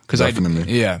that out"?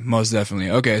 Definitely. Yeah, most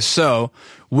definitely. Okay, so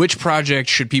which project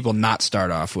should people not start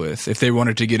off with if they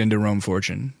wanted to get into Rome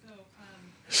Fortune?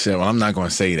 Shit, well, I'm not going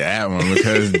to say that one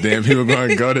because then people are going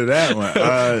to go to that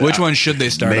one. Which one should they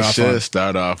start off They on? should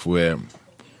start off with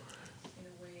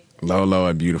Lolo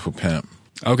and Beautiful Pimp.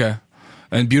 Okay.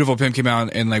 And Beautiful Pimp came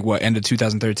out in like what, end of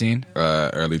 2013?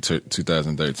 Early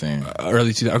 2013.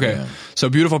 Okay. Yeah. So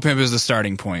Beautiful Pimp is the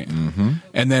starting point.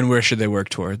 And then where should they work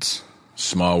towards?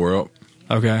 Small World.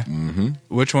 Okay.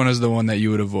 Which one is the one that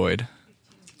you would avoid?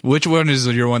 Which one is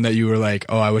your one that you were like,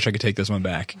 oh, I wish I could take this one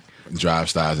back? Drive,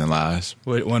 Styles, and Lies.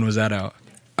 When was that out?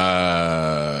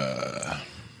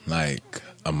 Like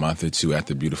a month or two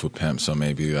after Beautiful Pimp, so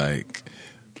maybe like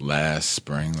last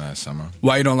summer.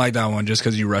 Why you don't like that one? Just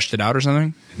because you rushed it out or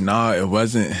something? No, it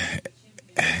wasn't.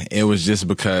 It was just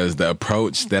because the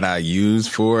approach that I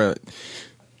used for it,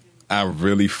 I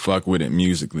really fuck with it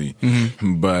musically.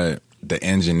 But the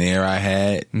engineer I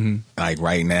had, like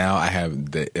right now, I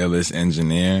have the illest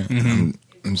engineer.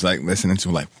 I'm just like listening to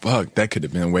like, fuck, that could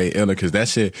have been way iller, because that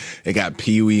shit, it got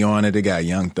Pee Wee on it, it got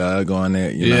Young Thug on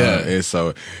it, you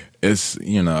know. It's,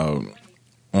 you know,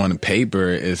 on the paper,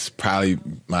 it's probably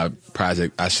my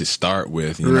project I should start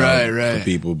with, you know, for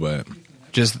people, but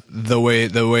just the way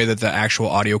that the actual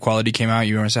audio quality came out,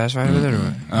 you weren't satisfied with it? Or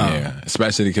what? Oh. Yeah,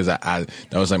 especially because I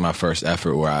that was like my first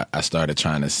effort where I started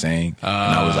trying to sing, and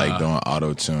I was like doing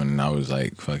auto tune, and I was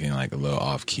like fucking like a little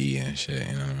off key and shit,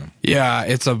 you know. Yeah,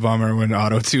 it's a bummer when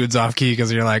auto tune's off key,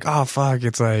 because you're like, oh fuck,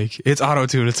 it's auto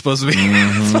tune. It's supposed to be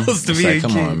supposed to be. Like,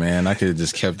 come on, man, I could have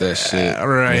just kept that shit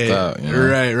without, you know?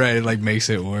 Right. It like makes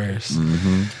it worse.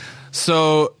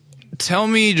 So, tell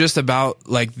me just about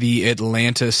like the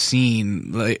Atlanta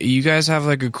scene. Like, you guys have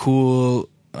like a cool,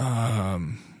 I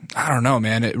don't know,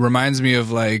 man. It reminds me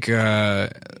of like, the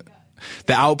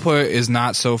output is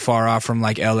not so far off from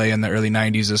like LA in the early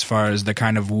 90s as far as the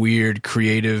kind of weird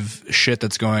creative shit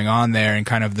that's going on there, and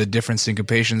kind of the different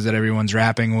syncopations that everyone's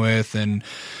rapping with. And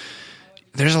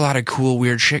there's a lot of cool,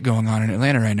 weird shit going on in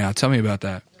Atlanta right now. Tell me about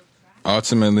that.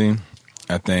 Ultimately,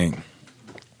 I think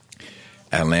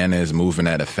Atlanta is moving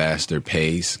at a faster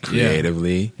pace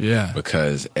creatively. Yeah.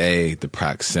 Because the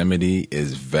proximity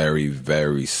is very,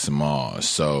 very small.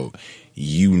 So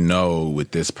you know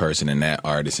what this person and that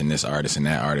artist and this artist and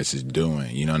that artist is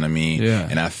doing. You know what I mean? Yeah.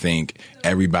 And I think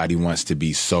everybody wants to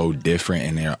be so different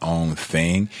in their own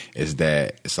thing, is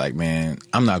that it's like, man,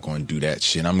 I'm not going to do that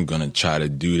shit. I'm going to try to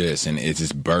do this. And it's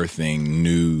just birthing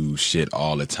new shit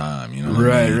all the time. You know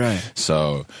what I mean? Right.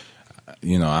 So,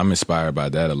 you know, I'm inspired by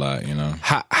that a lot, you know.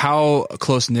 How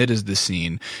close-knit is the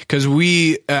scene? Because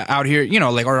we, out here, you know,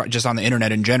 like, or just on the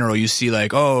internet in general, you see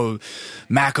like, oh,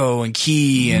 Mako and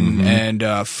Key and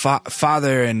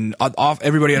Father and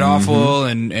everybody at Awful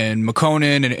and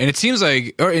McConan, and it seems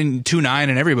like, or in 2-9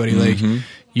 and everybody, like,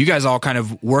 you guys all kind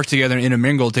of work together and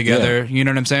intermingle together. You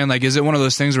know what I'm saying? Like, is it one of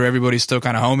those things where everybody's still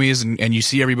kind of homies and you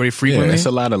see everybody frequently? Yeah, it's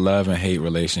a lot of love and hate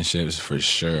relationships for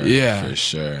sure. Yeah. For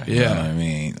sure. You know what I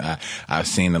mean? I've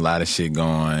seen a lot of shit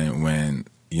going when,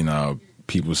 you know,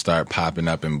 people start popping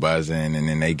up and buzzing, and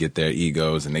then they get their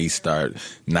egos and they start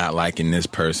not liking this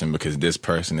person because this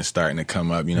person is starting to come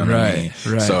up. You know what I mean?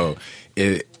 Right. So,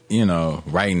 you know,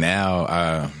 right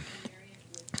now,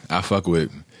 I fuck with,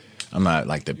 I'm not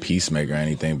like the peacemaker or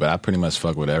anything, but I pretty much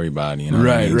fuck with everybody, you know what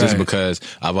I mean? Just because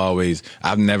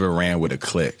I've never ran with a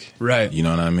clique. Right. You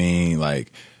know what I mean?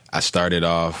 Like, I started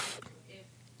off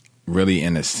really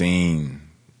in the scene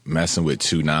messing with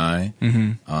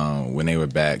 2-9 when they were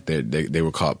back. They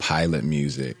were called Pilot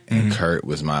Music, and Kurt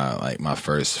was my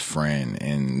first friend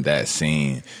in that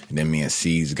scene. And then me and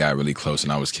Seeds got really close,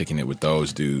 and I was kicking it with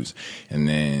those dudes. And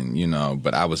then, you know,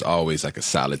 but I was always like a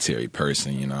solitary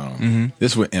person, you know.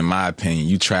 This was, in my opinion,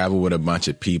 you travel with a bunch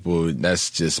of people, that's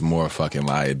just more fucking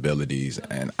liabilities,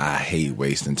 and I hate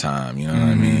wasting time, you know what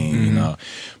I mean? You know,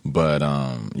 but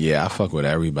yeah, I fuck with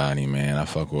everybody, man. I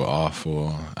fuck with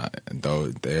Awful. Though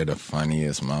they're the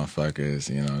funniest motherfuckers,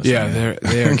 you know what I'm saying?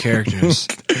 They are characters.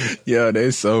 Yo,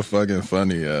 they so fucking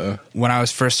funny, yo. When I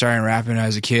was first starting rapping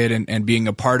as a kid and being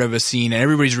a part of a scene, and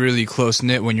everybody's really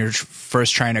close-knit when you're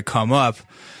first trying to come up,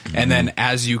 and then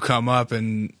as you come up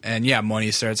and yeah,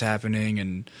 money starts happening,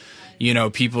 and you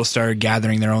know, people start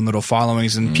gathering their own little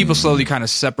followings, and people slowly kind of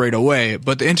separate away.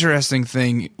 But the interesting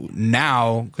thing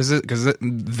now, because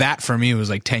that for me was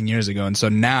like 10 years ago, and so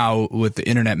now with the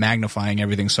internet magnifying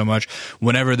everything so much,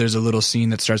 whenever there's a little scene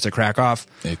that starts to crack off,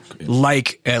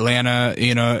 like Atlanta,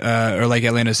 you know, or like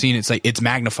Atlanta scene, it's like it's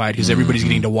magnified because everybody's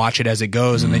getting to watch it as it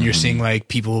goes, and then you're seeing like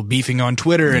people beefing on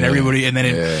Twitter and everybody, and then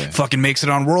it fucking makes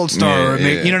it on World Star,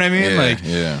 you know what I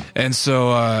mean? And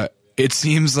so it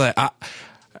seems like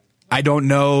I don't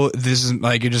know, this is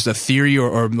like just a theory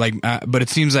or like, but it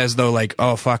seems as though like,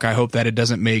 oh fuck, I hope that it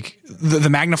doesn't make the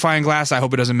magnifying glass. I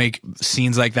hope it doesn't make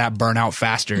scenes like that burn out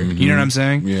faster. You know what I'm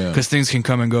saying? Yeah. Because things can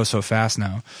come and go so fast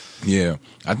now. Yeah.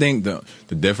 I think the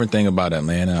different thing about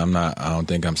Atlanta, I don't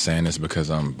think I'm saying this because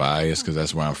I'm biased because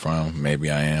that's where I'm from. Maybe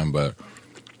I am, but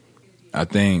I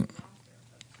think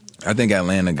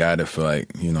Atlanta got it for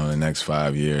like, you know, the next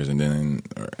 5 years, and then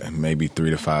maybe 3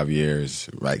 to 5 years,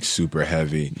 like super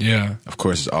heavy. Yeah. Of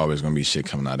course, there's always going to be shit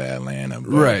coming out of Atlanta.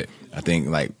 But right. I think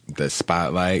like the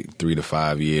spotlight 3 to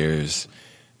 5 years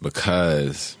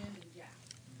because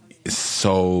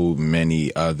so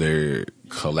many other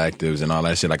collectives and all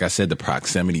that shit. Like I said, the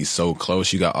proximity is so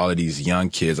close. You got all of these young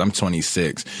kids. I'm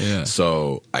 26. Yeah.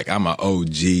 So like I'm an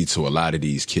OG to a lot of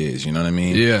these kids, you know what I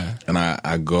mean? Yeah. And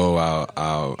I go out,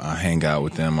 I hang out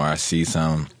with them or I see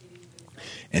some,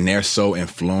 and they're so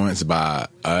influenced by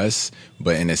us,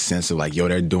 but in the sense of like, yo,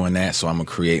 they're doing that, so I'm gonna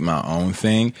create my own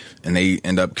thing, and they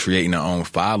end up creating their own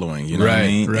following, you know what I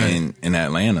mean? Right. In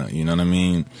Atlanta, you know what I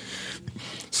mean?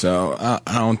 So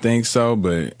I don't think so,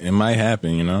 but it might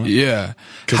happen, you know? Yeah.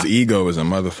 Because ego is a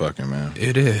motherfucker, man.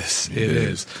 It is. It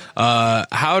is.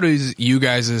 How does you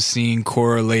guys' scene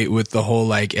correlate with the whole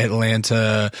like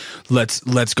Atlanta,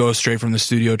 let's go straight from the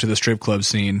studio to the strip club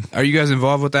scene? Are you guys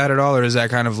involved with that at all, or is that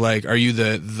kind of like, are you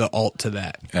the alt to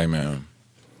that? Hey, man.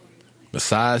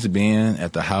 Besides being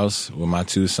at the house with my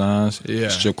 2 sons, Yeah.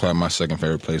 strip club my second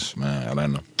favorite place, man,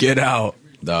 Atlanta. Get out.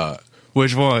 Dog.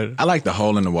 Which one? I like the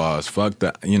hole in the walls. Fuck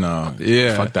the,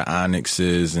 Yeah. fuck the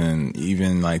Onyxes and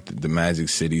even like the Magic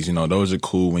Cities. You know, those are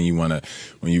cool when you wanna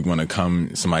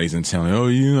come. Somebody's in town. Like,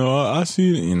 oh, I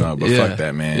see it. But Yeah. fuck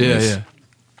that, man. Yeah, It's yeah.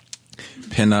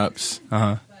 Pinups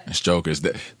Uh-huh. and strokers.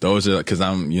 Those are because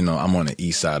I'm on the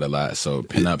east side a lot. So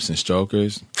pinups and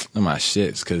strokers, they're my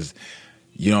shits because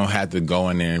you don't have to go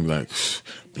in there and be like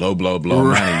blow Right.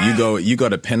 money. You go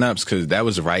to pinups because that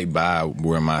was right by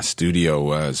where my studio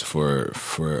was for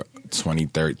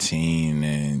 2013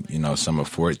 and summer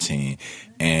 14.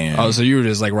 And Oh, so you were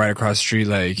just like right across the street,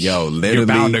 like literally, you're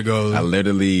bound to go. I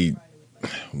literally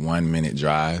 1 minute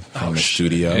drive from the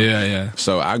studio. Yeah, yeah.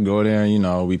 So I go there,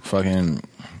 we fucking.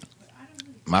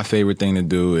 My favorite thing to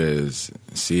do is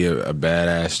see a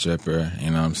badass stripper.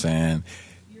 You know what I'm saying?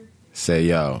 Say,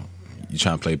 yo, you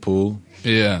trying to play pool?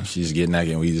 Yeah. She's getting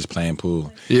naked and we just playing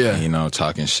pool. Yeah. And,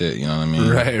 talking shit, you know what I mean?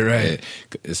 Right.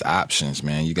 It's options,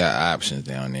 man. You got options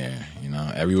down there,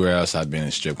 Everywhere else I've been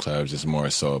in strip clubs, it's more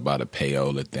so about a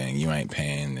payola thing. You ain't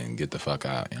paying, then get the fuck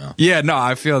out, Yeah, no,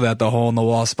 I feel that the hole in the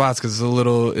wall spots because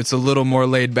it's a little more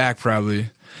laid back probably.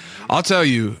 I'll tell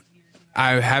you,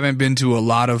 I haven't been to a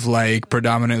lot of like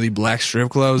predominantly black strip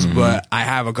clubs, but I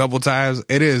have a couple times.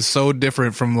 It is so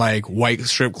different from like white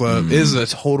strip club. It is a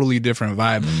totally different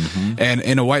vibe. And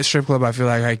in a white strip club, I feel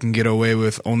like I can get away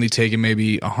with only taking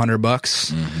maybe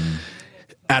 $100.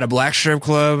 At a black strip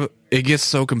club, it gets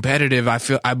so competitive.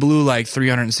 I blew like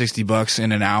 $360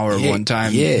 in an hour one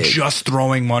time, just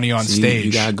throwing money on stage.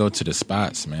 You gotta go to the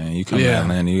spots, man. You come to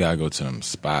Atlanta, you gotta go to them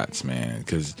spots, man,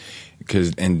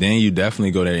 and then you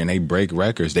definitely go there and they break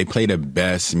records. They play the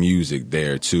best music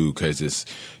there too, because it's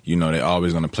they're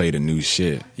always gonna play the new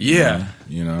shit. Yeah,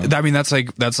 I mean that's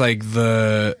like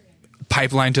the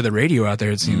pipeline to the radio out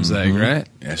there. It seems like, right?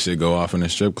 That shit go off in the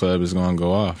strip club. It's gonna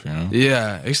go off.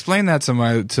 Yeah, explain that to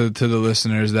the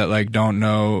listeners that like don't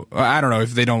know. I don't know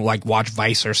if they don't like watch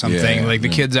Vice or something. Yeah, like the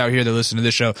kids out here that listen to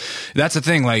this show. That's the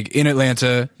thing. Like in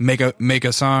Atlanta, make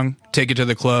a song, take it to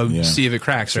the club, see if it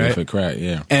cracks. See right? if it crack.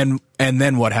 Yeah. And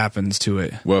then what happens to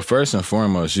it? Well, first and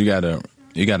foremost, you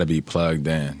gotta be plugged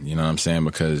in. You know what I'm saying?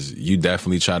 Because you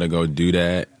definitely try to go do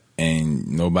that, and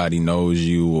nobody knows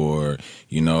you, or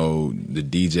the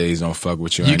DJs don't fuck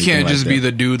with you. You can't just be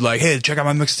the dude like, hey, check out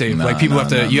my mixtape. Like people have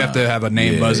to have a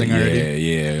name buzzing already.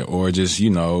 Yeah, or just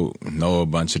know a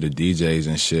bunch of the DJs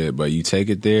and shit. But you take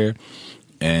it there,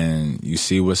 and you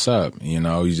see what's up.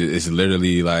 It's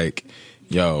literally like,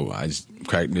 yo, I just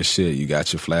cracked this shit. You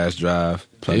got your flash drive,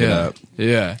 plug it up.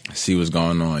 Yeah. See what's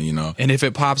going on. And if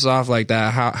it pops off like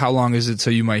that, how long is it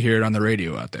till you might hear it on the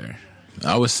radio out there?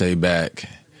 I would say back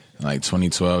like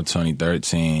 2012,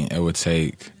 2013, it would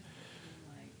take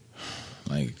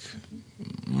like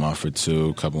a month or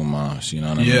two, couple months, you know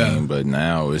what I mean? But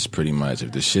now it's pretty much,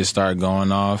 if the shit start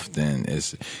going off, then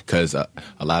it's, because a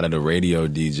lot of the radio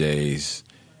DJs,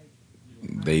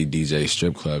 they DJ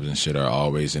strip clubs and shit, are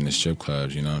always in the strip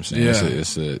clubs, you know what I'm saying?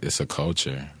 Yeah. It's a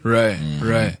culture. Right,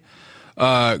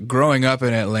 right. Growing up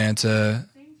in Atlanta,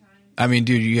 I mean,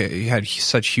 dude, you had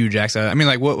such huge acts. I mean,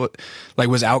 like, what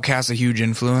was Outkast a huge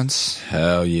influence?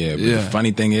 Hell yeah. But the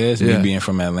funny thing is, me being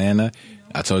from Atlanta,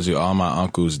 I told you all my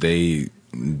uncles, they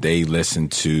listen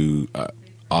to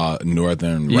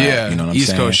northern rap, you know what I'm East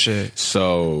saying? Coast shit.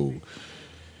 So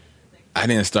I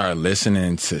didn't start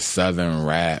listening to southern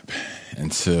rap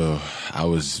until I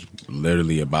was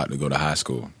literally about to go to high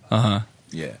school.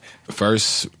 Yeah. The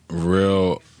first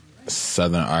real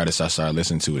southern artist I started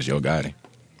listening to was Yo Gotti.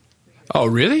 Oh,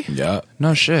 really? Yep.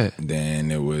 No shit. Then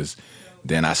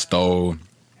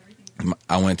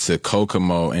I went to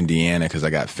Kokomo, Indiana, because I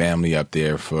got family up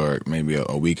there for maybe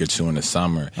a week or two in the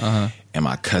summer. And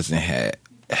my cousin had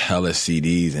hella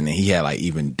CDs, and then he had like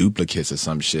even duplicates or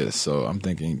some shit. So I'm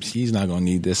thinking he's not gonna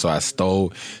need this. So I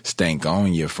stole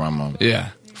Stankonia from him. Yeah.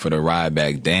 For the Ride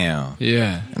Back Down.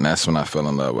 Yeah. And that's when I fell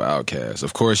in love with Outkast.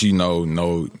 Of course,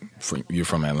 you're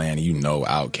from Atlanta, you know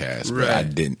Outkast,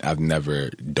 right. but I've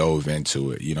never dove into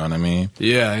it. You know what I mean?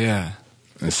 Yeah, yeah.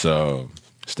 And so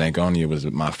Stankonia was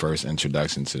my first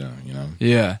introduction to them, you know?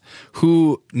 Yeah.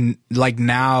 Who, like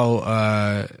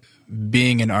now,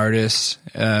 being an artist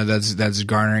that's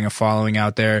garnering a following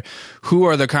out there, who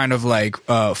are the kind of like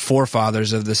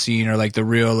forefathers of the scene, or like the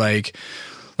real like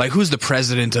who's the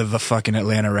president of the fucking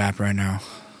Atlanta rap right now,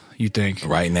 you think?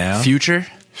 Right now? Future?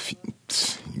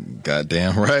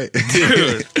 Goddamn right.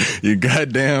 Dude. You're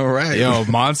goddamn right. Yo,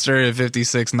 Monster at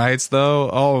 56 Nights though.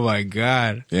 Oh my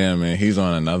God. Yeah, man. He's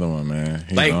on another one, man.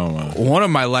 He's like on one. One of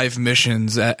my life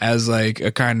missions as like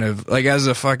a kind of like as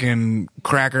a fucking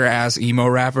cracker ass emo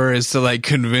rapper is to like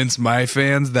convince my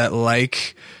fans that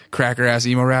like cracker ass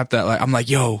emo rap that like I'm like,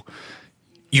 yo,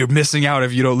 you're missing out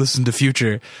if you don't listen to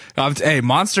Future. Hey,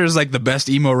 Monster is like the best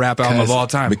emo rap album of all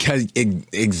time. Because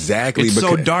exactly. It's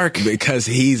so dark. Because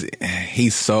he's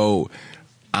so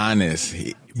honest.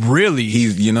 Really?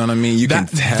 He's, you know what I mean? You can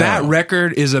tell. That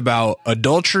record is about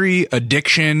adultery,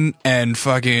 addiction, and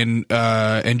fucking,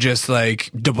 and just like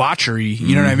debauchery.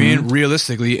 You know what I mean?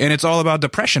 Realistically. And it's all about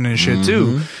depression and shit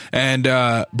too. And,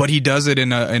 but he does it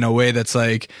in a way that's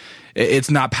like,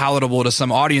 it's not palatable to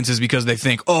some audiences because they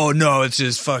think, oh no, it's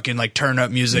just fucking like turn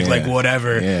up music, like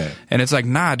whatever. Yeah. And it's like,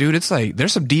 nah, dude, it's like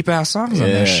there's some deep ass songs on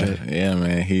that shit. Yeah,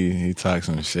 man. He talks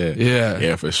some shit. Yeah.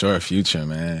 Yeah, for sure. Future,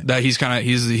 man. That he's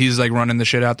like running the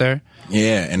shit out there.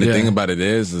 Yeah. And the thing about it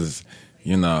is,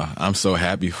 you know, I'm so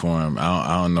happy for him.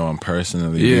 I don't know him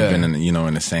personally. Yeah. We've been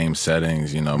in the same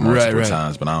settings, multiple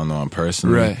times, but I don't know him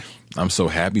personally. Right. I'm so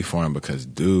happy for him because,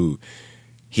 dude,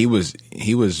 he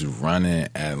was running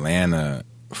Atlanta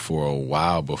for a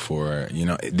while before,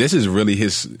 this is really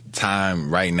his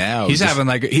time right now. He's having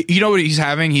like, you know what he's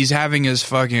having? He's having his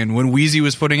fucking, when Weezy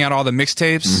was putting out all the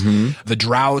mixtapes, the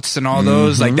droughts and all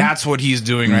those, like that's what he's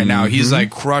doing right now. He's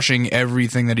like crushing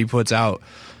everything that he puts out.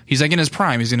 He's like in his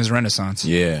prime. He's in his renaissance.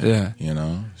 Yeah.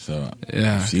 Yeah. So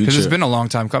yeah. Because it's been a long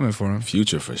time coming for him.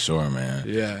 Future for sure, man.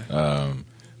 Yeah.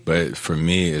 But for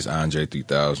me, it's Andre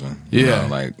 3000.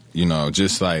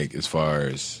 Just like as far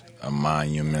as a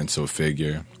monumental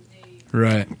figure.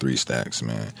 Right. 3 Stacks,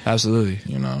 man. Absolutely.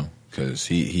 Because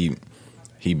he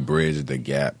bridged the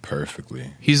gap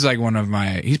perfectly. He's like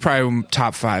he's probably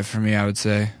top 5 for me, I would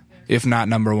say. If not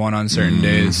number 1 on certain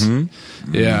days.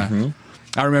 Yeah.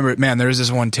 I remember, man, there was this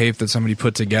one tape that somebody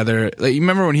put together. Like, you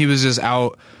remember when he was just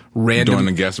out random doing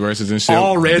the guest verses and shit.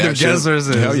 All random guest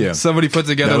verses. Hell yeah! Somebody put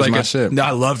together like a shit. No,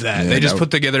 I love that. Yeah, they just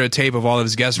put together a tape of all of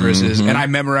his guest verses, and I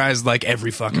memorized like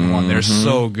every fucking one. They're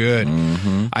so good.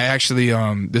 I actually,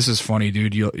 this is funny,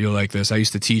 dude. You'll like this. I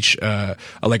used to teach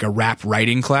like a rap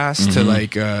writing class to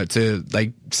like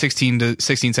 16,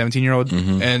 17-year-old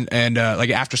and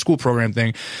like after school program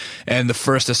thing. And the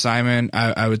first assignment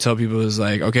I would tell people is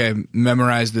like, okay,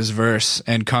 memorize this verse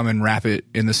and come and rap it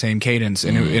in the same cadence.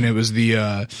 And it was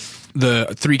the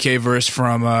 3K verse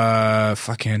from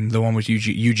fucking the one with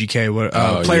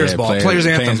UGK, Players Ball, Players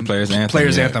Anthem.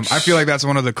 Players Anthem. I feel like that's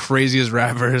one of the craziest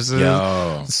rap verses.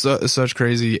 Yo. Such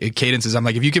crazy cadences. I'm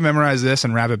like, if you can memorize this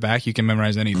and rap it back, you can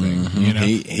memorize anything.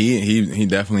 He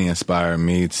definitely inspired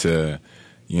me to,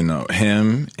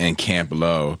 him and Camp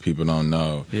Low. People don't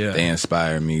know. Yeah. They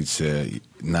inspired me to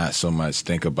not so much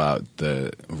think about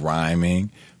the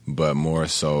rhyming, but more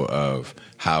so of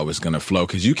how it's going to flow.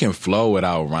 Because you can flow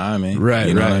without rhyming. Right,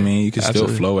 You know what I right. mean? You can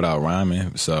Absolutely. still flow without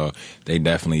rhyming. So they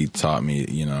definitely taught me,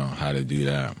 how to do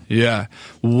that. Yeah.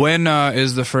 When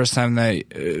is the first time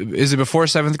is it before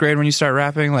 7th grade when you start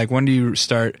rapping? Like, when do you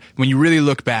start, when you really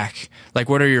look back, like,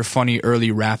 what are your funny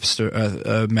early rap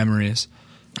memories?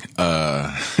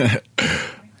 I've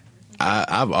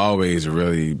always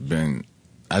really been,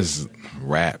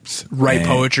 rapped. Write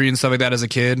poetry and stuff like that as a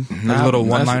kid? Like little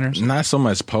one-liners? Not so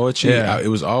much poetry. Yeah. It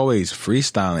was always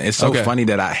freestyling. It's so funny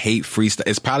that I hate freestyle.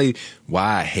 It's probably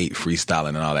why I hate freestyling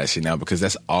and all that shit now, because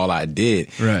that's all I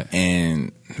did. Right.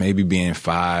 And maybe being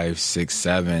 5, 6,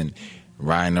 7,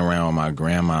 riding around with my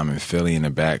grandma in Philly in the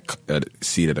back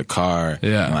seat of the car,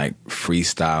 and like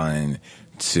freestyling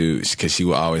because she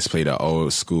would always play the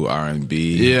old school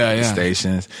R&B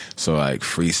stations. So like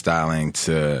freestyling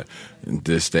to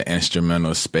the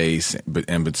instrumental space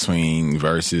in between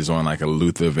verses on like a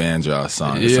Luther Vandross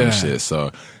song or some shit.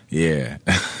 So yeah.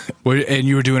 And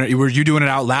you were doing it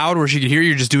out loud where she could hear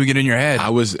you, or just doing it in your head?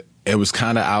 I was It was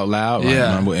kind of out loud. Like, Yeah.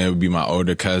 remember, it would be my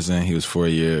older cousin. He was 4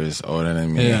 years older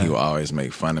than me. Yeah. And he would always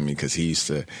make fun of me because he used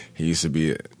to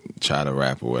be try to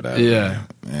rap or whatever. Yeah.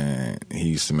 And he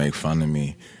used to make fun of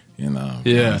me. You know.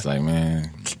 Yeah. I was like,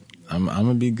 man, I'm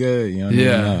gonna be good. You know.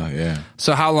 Yeah. Yeah.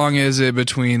 So how long is it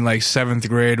between like 7th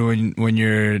grade when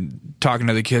you're talking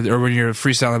to the kids, or when you're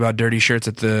freestyling about dirty shirts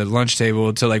at the lunch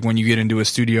table, to like when you get into a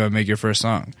studio and make your first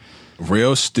song?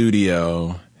 Real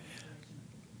studio.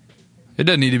 It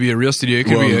doesn't need to be a real studio. It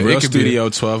could be a real it could studio,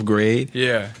 12th grade. Be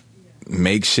yeah.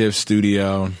 Makeshift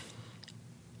studio,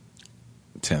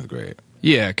 10th grade.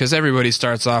 Yeah, because everybody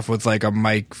starts off with like a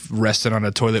mic resting on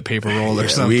a toilet paper roll or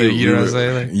something. You know what I'm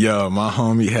saying? Like, yo, my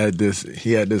homie had this.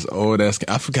 He had this old ass.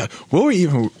 I forgot what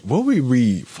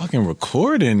we fucking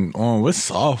recording on. What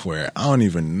software? I don't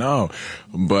even know.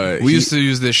 But we used to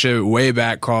use this shit way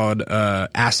back called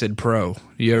Acid Pro.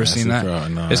 You ever seen that? Pro,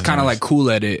 no, it's kind of like Cool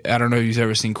Edit. I don't know if you've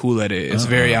ever seen Cool Edit. It's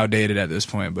very outdated at this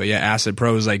point. But yeah, Acid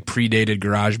Pro is like predated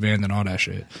GarageBand and all that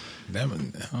shit. I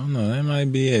don't know. That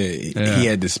might be it. Yeah. He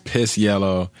had this piss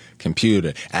yellow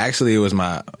computer. Actually, it was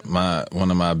my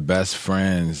one of my best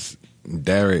friends,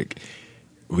 Derek.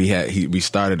 We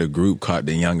started a group called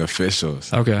the Young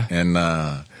Officials. Okay. And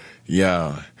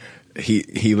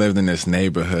he lived in this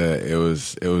neighborhood. It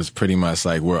was pretty much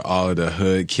like where all of the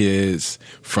hood kids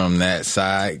from that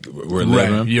side were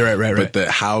living. Right. You're right. But the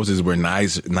houses were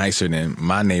nicer than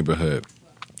my neighborhood.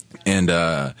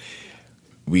 And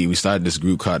we started this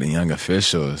group called the Young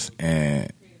Officials,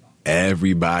 and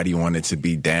everybody wanted to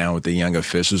be down with the Young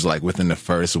Officials. Like within the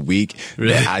first week,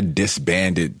 really? I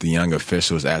disbanded the Young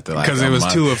Officials after like because it was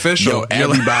month. too official. Yo,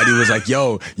 everybody was like,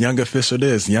 "Yo, Young Official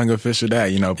this, Young Official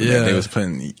that." You know, yeah. They was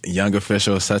putting Young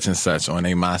Official such and such on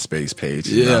their MySpace page.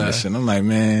 Yeah, you know, this shit. And I'm like,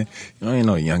 man, you don't even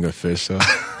know Young Official.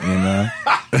 You know,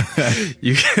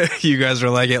 you guys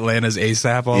were like Atlanta's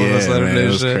ASAP all of a sudden. Man, it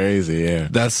was crazy. Yeah,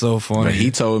 that's so funny. But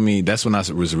he told me that's when I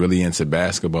was really into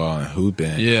basketball and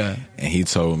hooping. Yeah, and he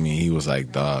told me, he was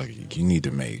like, dog, you need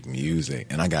to make music.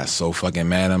 And I got so fucking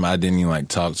mad at him. I didn't even like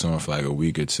talk to him for like a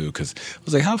week or two because I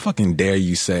was like, how fucking dare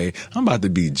you say I'm about to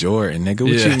be Jordan, nigga?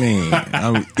 What you mean?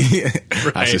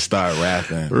 Right. I should start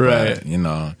rapping. Right. But, you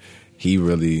know, he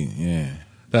really,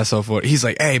 That's so funny. He's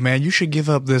like, hey, man, you should give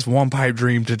up this one pipe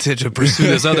dream to pursue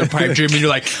this other pipe dream. And you're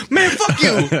like, man, fuck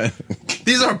you.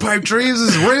 These aren't pipe dreams.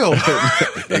 This is real.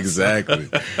 Exactly.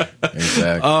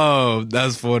 Oh,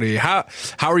 that's funny. How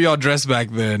were y'all dressed back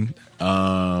then?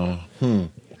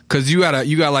 Because you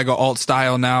got like an alt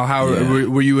style now. How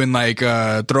were you in like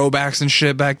throwbacks and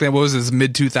shit back then? What was this,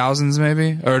 mid 2000s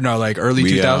maybe, or no, like early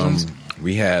 2000s?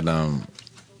 We had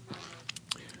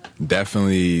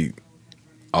definitely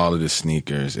all of the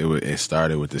sneakers. It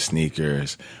started with the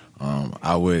sneakers.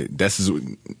 This is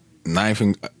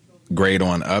 9th grade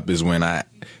on up is when I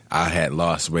had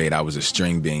lost weight. I was a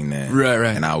string bean then, right,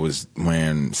 and I was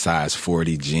wearing size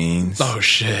 40 jeans. Oh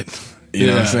shit! You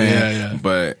know what I'm saying? Yeah.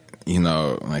 But you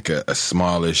know, like a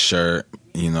smaller shirt.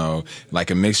 You know,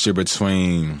 like a mixture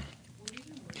between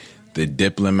the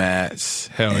Diplomats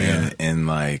and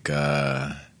like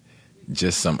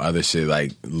just some other shit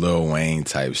like Lil Wayne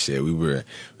type shit. We were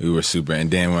super. And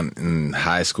then when in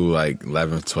high school, like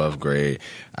 11th, 12th grade,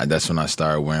 that's when I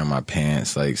started wearing my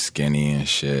pants like skinny and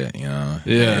shit. You know,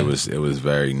 yeah. And it was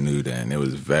very new then. It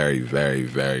was very, very,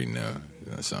 very new.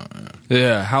 So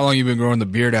yeah. How long you been growing the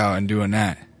beard out and doing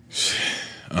that?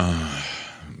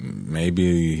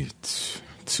 Maybe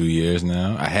 2 years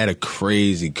now. I had a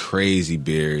crazy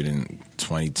beard in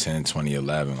 2010,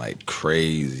 2011, like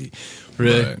crazy.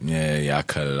 Really? But yeah, I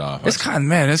cut it off. It's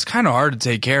kind of hard to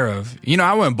take care of. You know,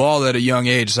 I went bald at a young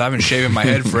age, so I've been shaving my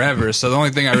head forever. So the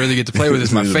only thing I really get to play with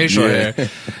is my facial hair.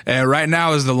 And right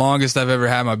now is the longest I've ever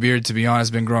had my beard, to be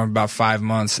honest. Been growing about 5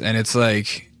 months, and it's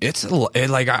like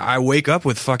I wake up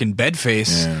with fucking bed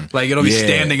face. Yeah. Like it'll be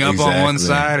standing up on one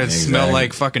side and smell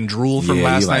like fucking drool from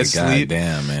last night's sleep.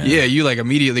 Damn, man. Yeah, you like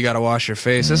immediately got to wash your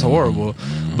face. It's horrible.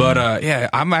 But yeah,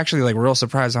 I'm actually like real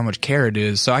surprised how much care it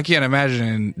is. So I can't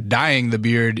imagine dyeing the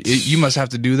beard. You must have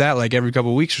to do that like every couple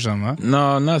of weeks or something, huh?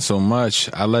 No, not so much.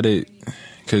 I let it,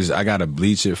 because I gotta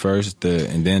bleach it first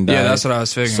and then dye. Yeah, that's what I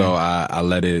was figuring. So I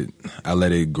let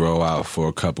it grow out for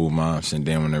a couple months, and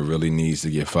then when it really needs to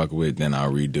get fucked with, then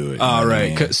I'll redo it. Oh,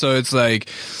 right. I mean? So it's like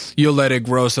you'll let it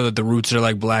grow so that the roots are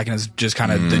like black and it's just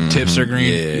kind of the tips are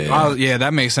green. Yeah,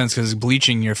 that makes sense because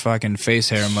bleaching your fucking face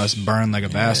hair must burn like a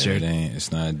bastard.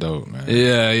 It's not dope, man.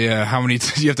 Yeah. How many?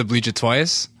 Do you have to bleach it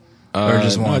twice? Or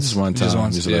just once? No, just one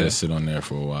time. Just let it sit on there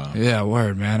for a while. Yeah,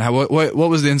 word, man. What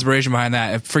was the inspiration behind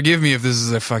that? Forgive me if this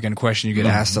is a fucking question you get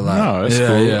asked a lot. No, it's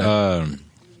cool. Yeah.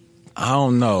 I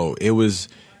don't know.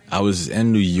 I was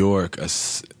in New York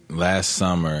last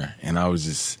summer, and I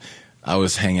was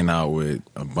hanging out with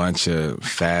a bunch of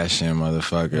fashion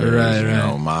motherfuckers, right.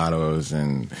 know, models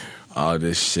and all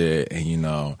this shit. And, you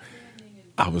know,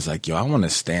 I was like, yo, I want to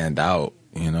stand out.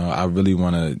 You know, I really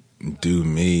want to do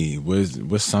me.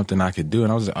 What's something I could do?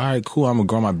 And I was like, all right, cool, I'm going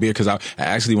to grow my beard. Because I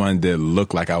actually wanted to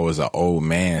look like I was an old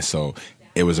man. So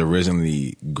it was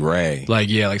originally gray. Like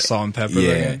salt and pepper.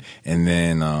 Yeah. Like. And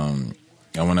then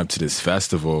I went up to this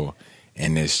festival,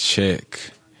 and this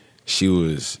chick, she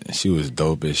was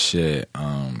dope as shit.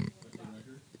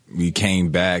 We came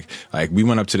back, like we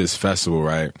went up to this festival,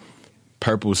 right?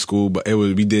 Purple school, but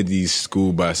we did these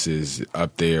school buses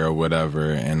up there or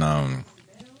whatever, and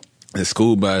the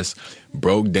school bus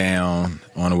broke down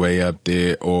on the way up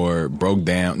there, or broke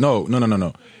down.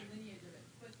 No.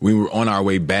 We were on our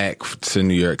way back to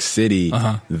New York City.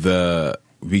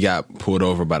 We got pulled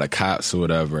over by the cops or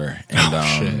whatever,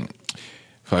 and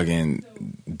fucking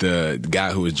the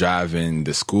guy who was driving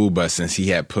the school bus, since he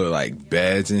had put like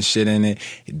beds and shit in it,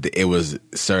 it was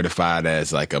certified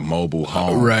as like a mobile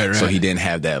home. Right. So he didn't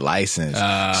have that license.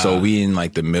 So we in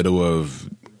like the middle of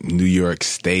New York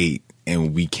State,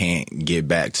 and we can't get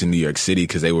back to New York City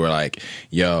because they were like,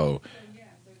 yo,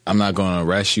 I'm not going to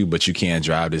arrest you, but you can't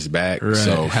drive this back. Right.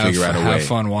 So figure out a way. Have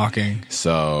fun walking.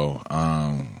 So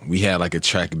we had like a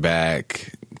trek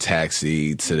back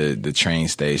taxi to the train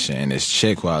station, and this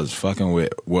chick who I was fucking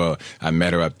with, well, I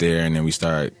met her up there, and then we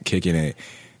started kicking it.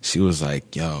 She was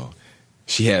like, yo,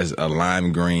 she has a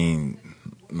lime green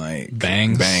like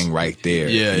bang right there.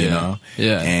 You know?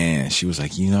 Yeah. And she was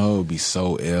like, you know, it would be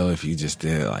so ill if you just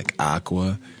did like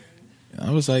aqua.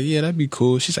 I was like, yeah, that'd be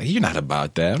cool. She's like, you're not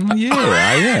about that. I'm like, yeah,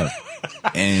 I am.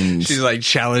 And she's like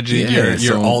challenging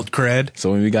your alt cred.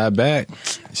 So when we got back,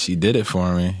 she did it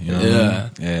for me. You know what I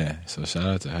mean? Yeah. So shout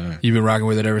out to her. You've been rocking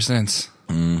with it ever since.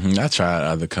 I tried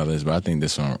other colors, but I think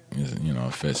this one is,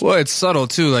 fits. Well, it's subtle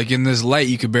too. Like in this light,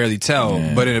 you could barely tell,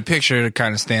 but in a picture, it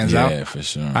kind of stands out. Yeah, for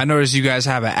sure. I noticed you guys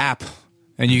have an app.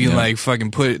 And you can like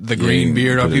fucking put the green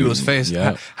beard on people's face.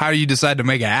 Yeah. How do you decide to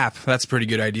make an app? That's a pretty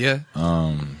good idea.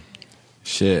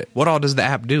 Shit. What all does the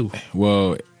app do?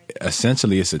 Well,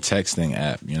 essentially it's a texting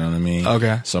app, you know what I mean?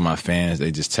 Okay. So my fans, they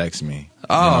just text me.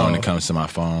 Oh. When it comes to my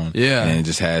phone. Yeah. And it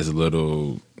just has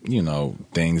little,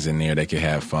 things in there they can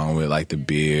have fun with, like the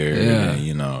beer. Yeah.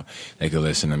 And, they can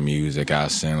listen to music. I'll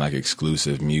send like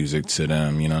exclusive music to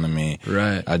them, you know what I mean?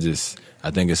 Right. I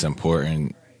think it's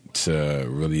important to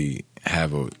really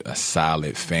have a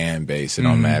solid fan base. It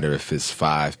don't matter if it's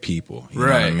 5 people. You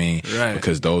know what I mean? Right.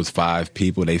 Because those 5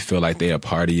 people, they feel like they're a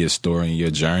part of your story and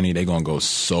your journey. They're going to go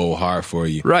so hard for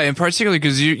you. Right, and particularly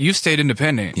because you stayed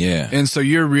independent. Yeah. And so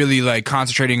you're really like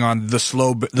concentrating on the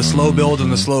slow build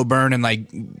and the slow burn, and like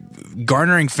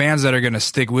garnering fans that are going to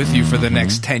stick with you for the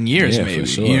next 10 years, maybe. For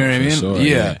sure, you know what I mean? Sure,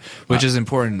 yeah. Which is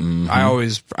important. I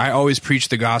always preach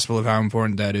the gospel of how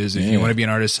important that is. If you want to be an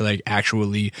artist, to like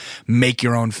actually make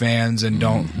your own fans and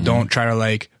don't try to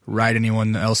like ride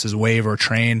anyone else's wave or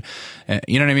train.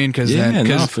 You know what I mean? Because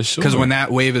for sure. Because when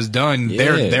that wave is done,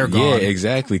 they're gone. Yeah,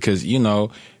 exactly. Because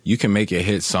you can make a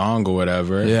hit song or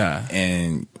whatever. Yeah.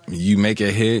 And you make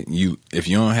a hit. If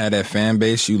you don't have that fan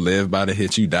base, you live by the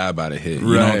hit. You die by the hit.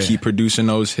 You don't keep producing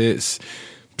those hits.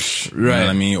 You know what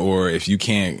I mean? Or if you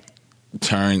can't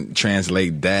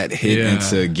translate that hit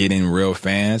into getting real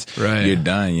fans, you're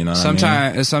done. You know what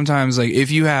I mean? Sometimes like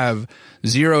if you have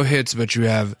 0 hits but you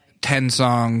have 10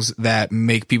 songs that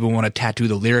make people want to tattoo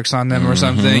the lyrics on them or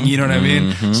something, you know what I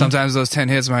mean? Sometimes those 10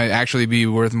 hits might actually be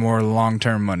worth more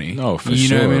long-term money. No, for you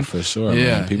sure, know what I mean? for sure.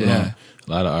 Yeah, man. People don't, a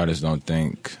lot of artists don't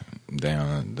think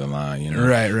down the line,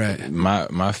 Right.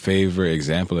 My favorite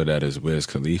example of that is Wiz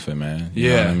Khalifa, man.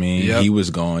 You know what I mean? Yep. He was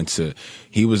going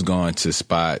to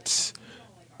spots,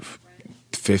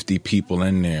 50 people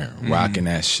in there rocking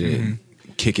that shit.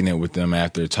 Kicking it with them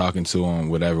after talking to him,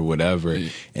 whatever,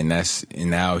 and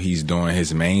now he's doing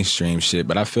his mainstream shit.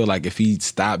 But I feel like if he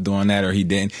stopped doing that or he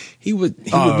didn't, he would be.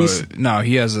 No,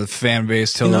 he has a fan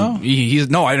base till I'm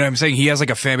saying he has like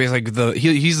a fan base like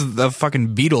he's the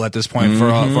fucking Beatle at this point for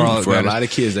a lot of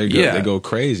kids. They go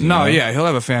crazy. No, he'll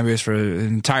have a fan base for an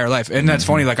entire life, and that's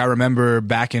funny. Like I remember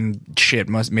back in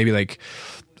maybe like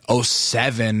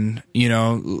 07,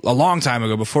 a long time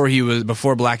ago,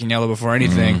 before Black and Yellow, before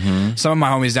anything. Some of my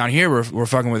homies down here were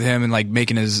fucking with him and like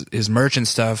making his merch and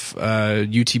stuff.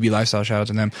 UTB Lifestyle, shout out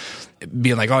to them,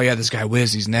 being like, oh yeah, this guy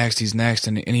Wiz, he's next,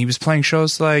 and he was playing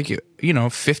shows to like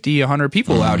 50, 100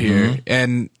 people out here,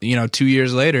 and 2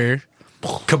 years later,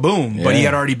 kaboom. But he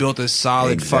had already built a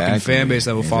solid fucking fan base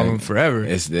that will follow him forever.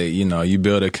 It's the, you know, you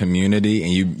build a community,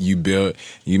 and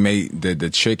you make the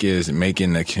trick is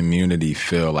making the community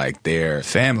feel like they're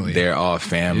family. They're all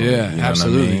family. Yeah, you know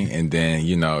absolutely. What I mean? And then,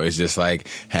 you know, it's just like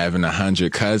having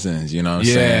 100 cousins. You know what I'm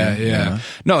saying? Yeah. You know?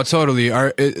 No, totally.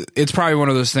 It's probably one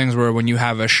of those things where when you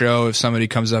have a show, if somebody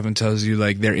comes up and tells you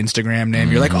like their Instagram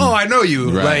name, you're like, oh, I know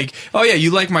you. Right. Like, oh yeah,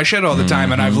 you like my shit all the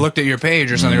time, and I've looked at your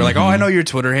page or something. You're like, oh, I know your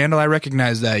Twitter handle. I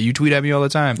recognize that. You tweet at me all the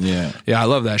time. Yeah. I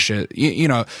love that shit. You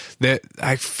know, that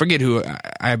I forget who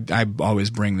I always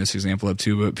bring this example up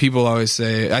too, but people always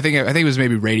say, I think it was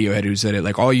maybe Radiohead who said it,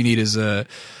 like, all you need is a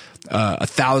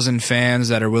 1,000 fans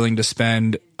that are willing to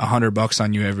spend $100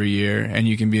 on you every year, and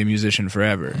you can be a musician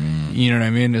forever. You know what I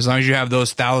mean? As long as you have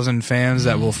those 1,000 fans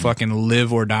that will fucking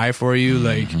live or die for you,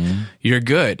 like, you're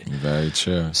good. Very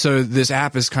true. So this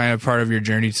app is kind of part of your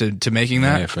journey to making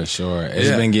that? Yeah, for sure. It's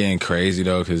been getting crazy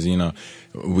though, because, you know,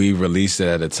 we released it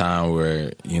at a time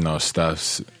where, you know,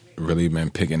 stuff's really been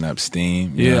picking up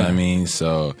steam. You know what I mean?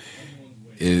 So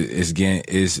it's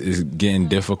getting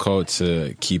difficult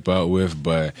to keep up with,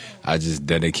 but I just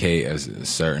dedicate a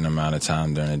certain amount of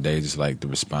time during the day, just like to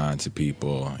respond to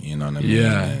people, you know what I mean,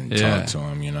 and talk to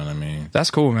them, you know what I mean.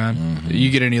 That's cool, man. You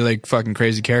get any like fucking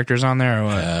crazy characters on there or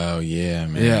what? Hell yeah,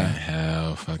 man. Yeah.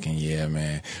 Hell fucking yeah,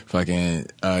 man. Fucking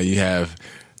you have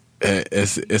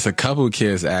it's a couple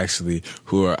kids actually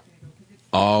who are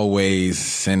always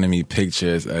sending me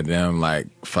pictures of them like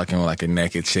fucking with like a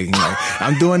naked chicken. Like,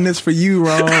 I'm doing this for you,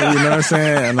 Ron. You know what I'm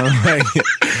saying? And I'm like,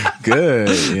 good.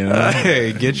 You know?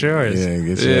 Hey, get yours. Yeah,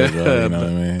 get yours, bro. You know what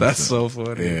I mean? That's so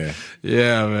funny.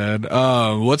 Yeah, man.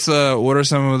 What are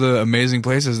some of the amazing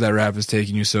places that rap has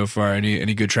taken you so far?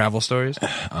 Any good travel stories?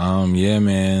 Yeah,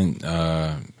 man.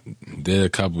 Did a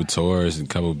couple tours, a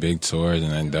couple big tours,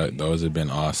 and then those have been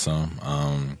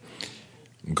awesome.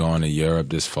 Going to Europe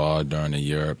this fall during the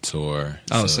Europe tour.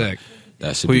 Oh, so sick.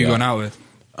 That should Who be you going out with?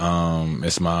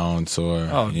 It's my own tour.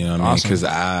 Oh, you know what awesome. I mean? Because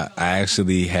I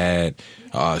actually had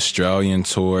an Australian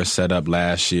tour set up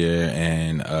last year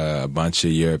and a bunch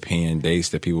of European dates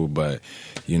that people, but,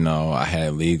 you know, I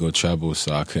had legal trouble,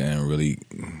 so I couldn't really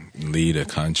lead a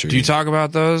country. Do you talk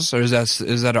about those, or is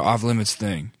that an off limits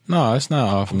thing? No, it's not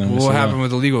off limits. What happened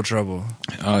with the legal trouble?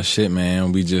 Oh shit,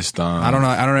 man. We just I don't know.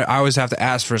 I always have to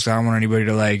ask first. I don't want anybody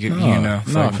to like No,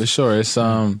 for sure. It's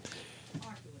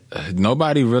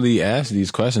nobody really asks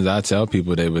these questions. I tell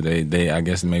people they I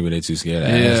guess maybe they're too scared to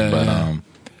ask. But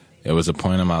it was a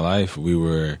point in my life. We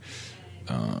were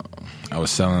I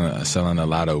was selling a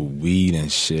lot of weed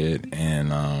and shit,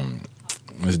 and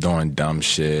was doing dumb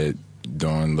shit,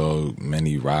 doing little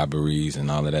mini robberies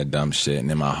and all of that dumb shit. And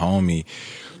then my homie,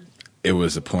 it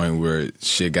was a point where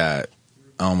shit got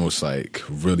almost like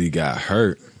really got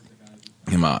hurt.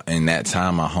 In that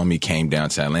time, my homie came down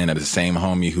to Atlanta. The same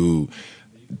homie who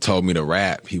told me to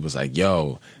rap, he was like,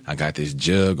 yo, I got this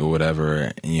jug or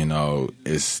whatever, you know,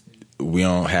 we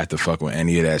don't have to fuck with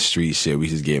any of that street shit. We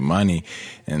just get money.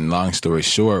 And long story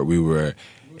short,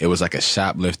 it was like a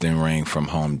shoplifting ring from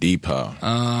Home Depot.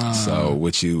 So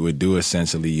what you would do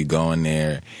essentially, you go in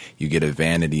there, you get a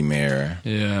vanity mirror.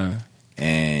 Yeah.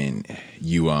 And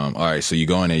you all right, so you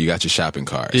go in there, you got your shopping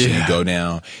cart. So you go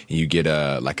down and you get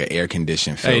like an air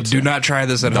conditioned filter. Hey, do not try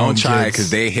this at home. Don't try it because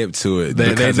they hip to it.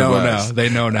 They know now. They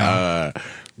know now.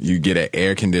 You get an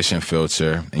air conditioned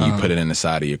filter and you put it in the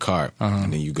side of your cart.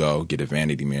 And then you go get a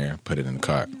vanity mirror, put it in the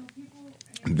cart.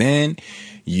 Then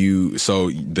so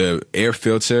the air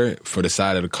filter for the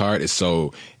side of the cart is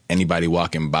so anybody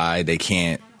walking by, they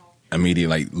can't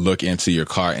immediately like look into your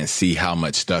cart and see how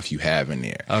much stuff you have in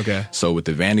there. Okay. So with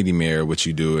the vanity mirror, what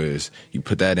you do is you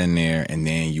put that in there, and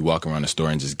then you walk around the store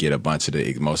and just get a bunch of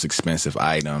the most expensive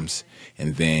items,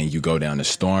 and then you go down the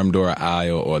storm door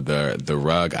aisle or the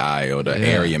rug aisle, the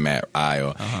area mat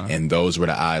aisle, and those were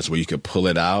the aisles where you could pull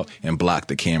it out and block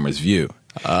the camera's view.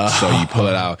 So you pull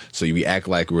it out. So we act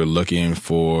like we're looking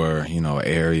for, you know,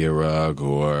 area rug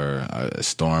or a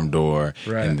storm door.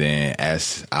 Right. And then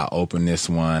as I open this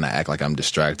one, I act like I'm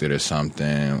distracted or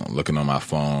something, looking on my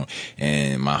phone,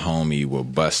 and my homie will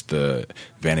bust the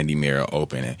vanity mirror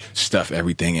open and stuff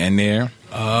everything in there.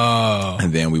 Oh.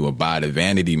 And then we will buy the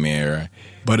vanity mirror.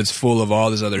 But it's full of all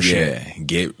this other shit. Yeah,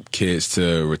 get kids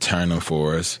to return them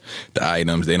for us. The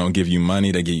items, they don't give you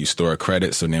money, they give you store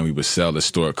credit. So then we would sell the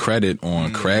store credit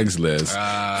on Craigslist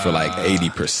for like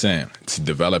 80% to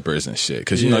developers and shit.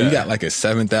 Because, you know, you got like a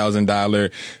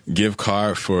 $7,000 gift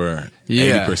card for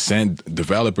 80%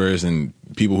 developers and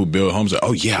people who build homes. Like,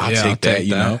 oh, yeah, I'll take that,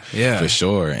 you know? Yeah. For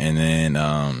sure. And then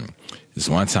this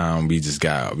one time we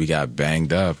got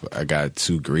banged up. I got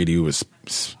too greedy. We was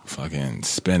fucking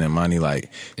spending money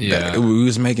like we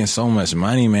was making so much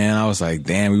money, man. I was like,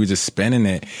 damn, we were just spending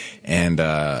it, and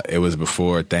it was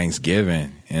before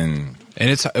Thanksgiving, and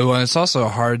it's also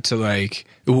hard to like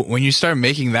when you start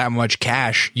making that much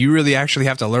cash, you really actually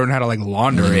have to learn how to like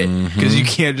launder it, because you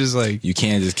can't just like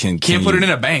can't put it in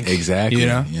a bank, exactly, you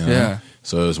know? Yeah.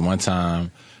 So it was one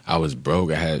time I was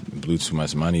broke. I blew too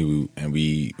much money, and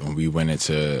we went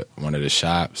into one of the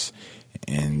shops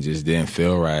and just didn't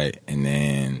feel right. And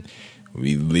then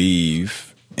we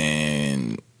leave,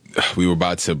 and we were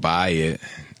about to buy it,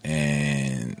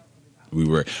 and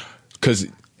because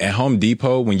at Home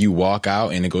Depot, when you walk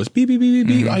out and it goes beep, beep, beep,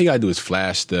 beep, all you gotta do is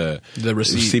flash the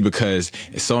receipt, because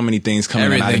so many things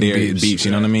coming out of there, it beeps,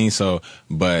 you know what I mean? So,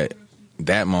 but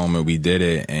that moment we did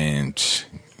it and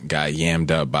got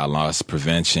yammed up by loss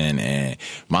prevention, and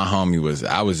my homie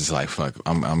I was just like, fuck,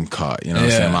 I'm caught, you know what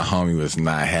I'm saying? My homie was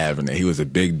not having it. He was a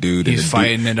big dude. He's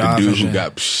fighting it off. The dude who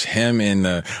got him and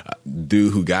the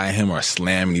dude who got him are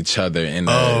slamming each other in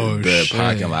the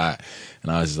parking lot.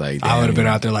 And I was just like, damn, I would have been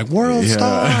out there like, world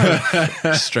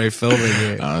star. Straight filming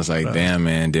it. I was like, damn,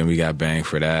 man. Then we got banged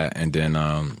for that. And then,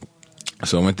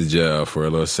 so I went to jail for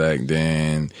a little sec.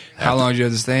 Then, how long did you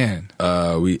have to stay in?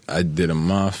 I did a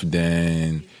month.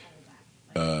 Then,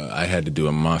 I had to do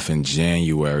a month in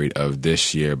January of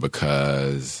this year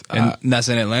because. And that's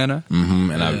in Atlanta?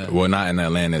 Mm-hmm. And not in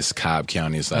Atlanta. It's Cobb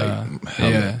County. It's like,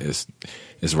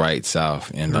 it's right south.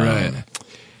 And,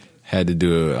 had to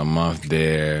do a month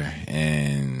there,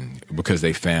 and because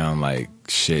they found like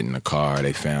shit in the car,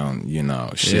 they found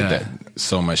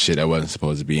so much shit that wasn't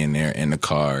supposed to be in there in the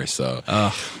car. So,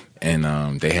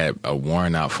 and they had a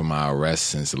warrant out for my arrest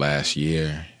since last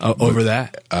year. Over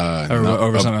that?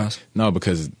 Over something else? No,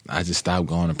 because I just stopped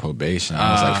going to probation.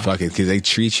 I was like, fuck it, because they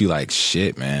treat you like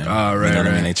shit, man. Right, you know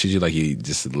what I mean? They treat you like you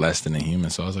just less than a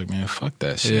human. So I was like, man, fuck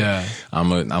that shit. Yeah.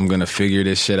 I'm gonna figure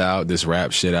this shit out, this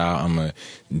rap shit out. I'm gonna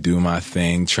do my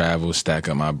thing, travel, stack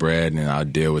up my bread, and I'll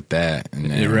deal with that. And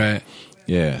then, you're right.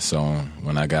 Yeah, so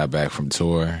when I got back from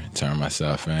tour, turned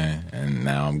myself in, and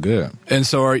now I'm good. And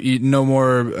so are you no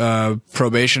more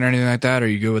probation or anything like that? Are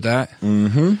you good with that?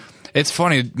 Mm-hmm. It's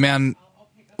funny, man.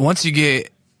 Once you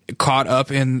get caught up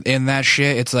in that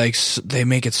shit, it's like they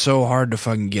make it so hard to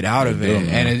fucking get out of it,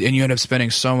 and you end up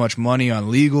spending so much money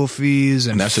on legal fees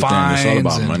and that's fines. The thing. It's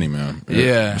all about money, man.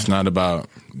 Yeah, it's not about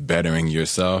bettering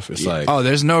yourself. It's like,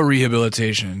 there's no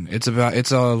rehabilitation. It's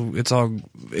all.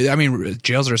 I mean,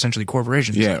 jails are essentially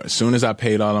corporations. Yeah. As soon as I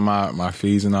paid all of my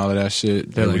fees and all of that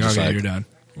shit, they're like, okay, you're done.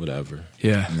 Whatever.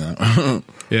 Yeah. You know?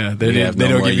 Yeah. They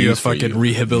don't give you a fucking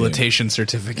rehabilitation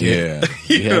certificate. Yeah.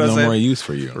 You have no more use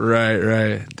for you.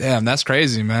 Right. Damn, that's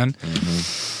crazy, man.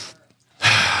 Mm-hmm.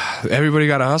 Everybody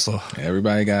got to hustle.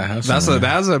 Everybody got to hustle.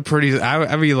 That's a pretty.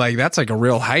 I mean, like that's like a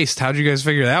real heist. How'd you guys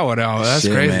figure that one out? That's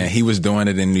crazy, man. He was doing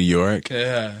it in New York.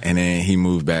 Yeah. And then he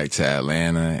moved back to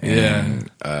Atlanta.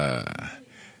 And,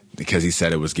 because he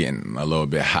said it was getting a little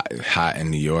bit hot in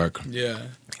New York. Yeah.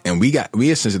 And we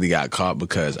essentially got caught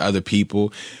because other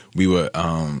people, we would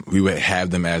have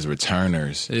them as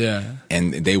returners. Yeah.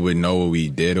 And they would know what we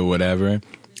did or whatever.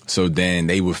 So then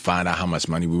they would find out how much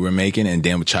money we were making, and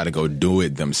then would try to go do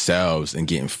it themselves and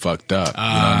getting fucked up. You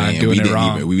know what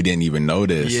I mean? We didn't even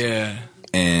notice. Yeah.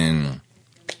 And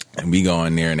we go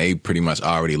in there and they pretty much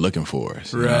already looking for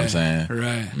us. You know what I'm saying?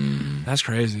 Right. Mm-hmm. That's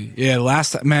crazy. Yeah,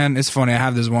 man, it's funny. I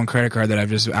have this one credit card that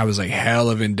I was like hell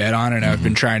of in debt on, and I've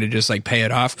been trying to just like pay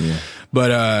it off. Yeah.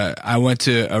 But I went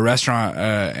to a restaurant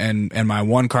and my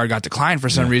one card got declined for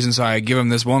some reason, so I give him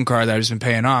this one card that I've just been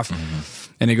paying off.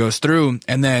 And it goes through,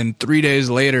 and then 3 days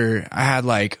later, I had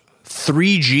like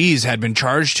 3 G's had been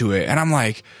charged to it, and I'm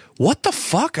like, what the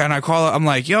fuck? And I call it, I'm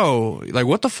like, yo, like,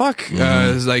 what the fuck?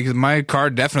 It's like, my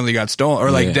card definitely got stolen,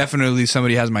 or like, definitely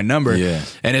somebody has my number. Yeah.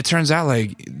 And it turns out,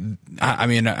 like, I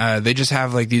mean, they just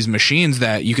have like these machines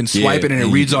that you can swipe it and it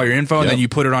reads all your info, and then you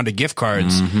put it onto gift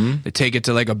cards. They take it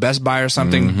to like a Best Buy or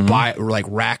something, buy, like,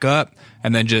 rack up,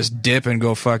 and then just dip and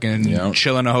go fucking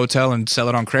chill in a hotel and sell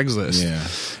it on Craigslist. Yeah.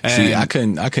 And see,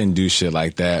 I couldn't do shit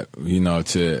like that, you know,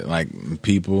 to like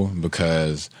people,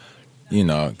 because, you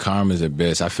know, karma's a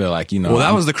bitch. I feel like, you know. Well,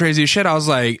 that was the craziest shit. I was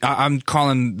like, I'm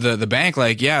calling the bank,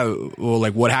 like, yeah, well,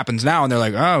 like, what happens now? And they're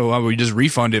like, oh, well, we just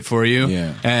refund it for you.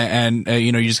 Yeah. And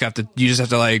you know, you just have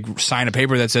to like sign a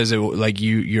paper that says it, like,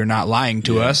 you're not lying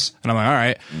to us. And I'm like, all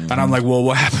right. And I'm like, well,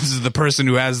 what happens to the person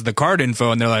who has the card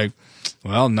info? And they're like,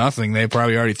 well, nothing. They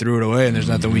probably already threw it away, and there's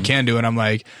nothing we can do. And I'm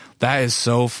like, that is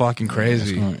so fucking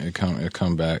crazy. It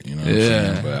come back, you know what I'm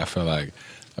saying? But I feel like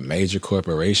a major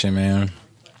corporation, man,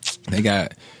 they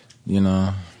got, you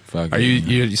know, Fuck Are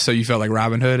you so you felt like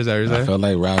Robin Hood? Is that what you're saying? I felt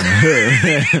like Robin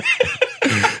Hood.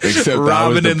 Except Robin I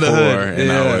was in the poor, hood. and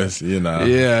Yeah. I was,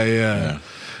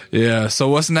 Yeah. So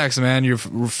what's next, man? You're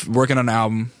working on an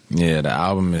album. Yeah, the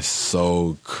album is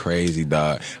so crazy,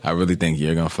 dog. I really think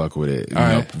you're gonna fuck with it,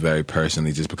 right. very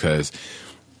personally, just because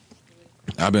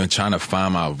I've been trying to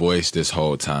find my voice this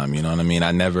whole time. You know what I mean?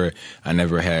 I never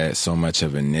had so much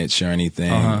of a niche or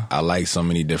anything. I like so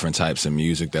many different types of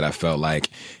music that I felt like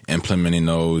implementing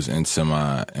those into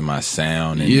my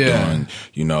sound and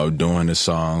doing a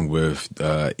song with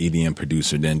EDM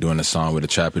producer, then doing a song with a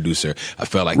trap producer. I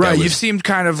felt like right. You've seemed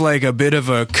kind of like a bit of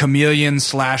a chameleon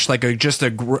 / like a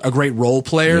great role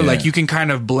player. Yeah. Like you can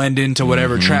kind of blend into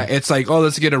whatever track. It's like, oh,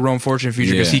 let's get a Rome Fortune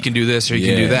feature because he can do this or he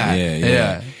can do that.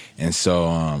 Yeah. And so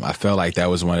I felt like that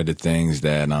was one of the things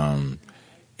that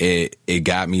it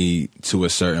got me to a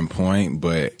certain point,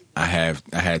 but I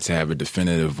had to have a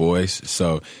definitive voice.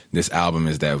 So this album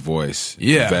is that voice.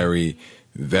 Yeah. Very,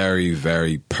 very,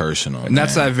 very personal. And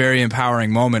that's that very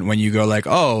empowering moment when you go like,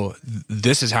 oh,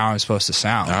 this is how I'm supposed to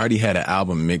sound. I already had an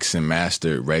album mixed and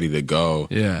mastered, ready to go.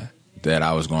 Yeah. That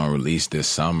I was going to release this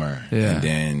summer. Yeah. And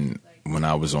then when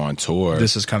I was on tour,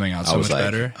 this is coming out so much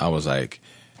better. I was like,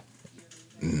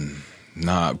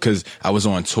 nah, because I was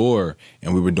on tour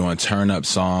and we were doing turn up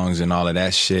songs and all of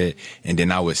that shit. And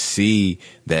then I would see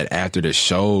that after the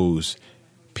shows,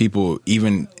 people,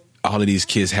 even all of these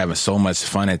kids having so much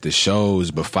fun at the shows,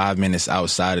 but 5 minutes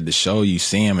outside of the show, you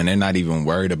see them and they're not even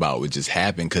worried about what just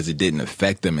happened because it didn't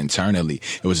affect them internally.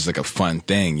 It was just like a fun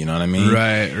thing, you know what I mean?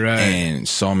 Right. And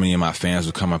so many of my fans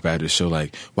would come up after the show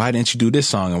like, why didn't you do this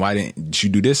song? And why didn't you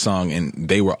do this song? And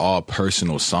they were all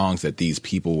personal songs that these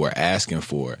people were asking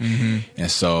for. And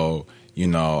so,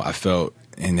 I felt,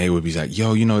 and they would be like,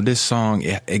 yo, this song,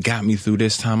 it got me through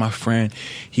this time. My friend,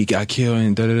 he got killed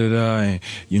and da-da-da-da.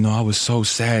 And, I was so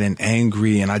sad and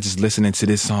angry. And I just listening to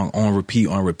this song on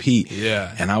repeat.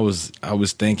 Yeah. And I was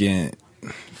thinking,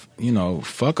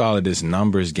 fuck all of this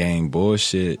numbers game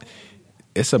bullshit.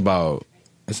 It's about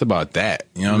that.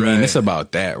 You know what I mean? It's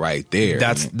about that right there.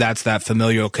 That's that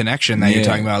familial connection that you're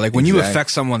talking about. Like when you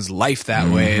affect someone's life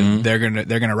that way, they're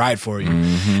gonna ride for you.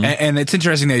 And it's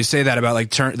interesting that you say that about like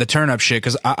the turn up shit,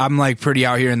 because I'm like pretty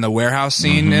out here in the warehouse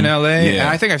scene in LA. And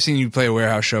I think I've seen you play a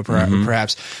warehouse show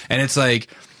perhaps. And it's like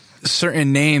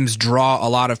certain names draw a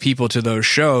lot of people to those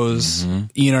shows,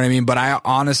 you know what I mean? But I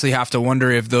honestly have to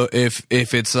wonder if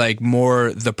it's like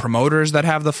more the promoters that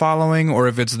have the following or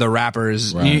if it's the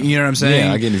rappers. Right. You know what I'm saying?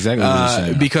 Yeah, I get exactly what you're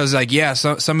saying. Because like,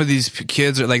 some of these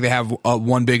kids are like, they have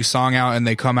one big song out and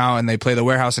they come out and they play the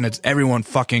warehouse and it's everyone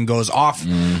fucking goes off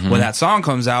when that song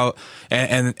comes out,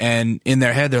 and in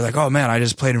their head they're like, oh man, I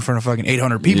just played in front of fucking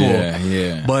 800 people.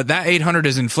 Yeah. But that 800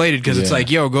 is inflated because it's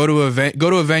like, yo, go to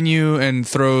a venue and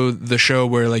throw the show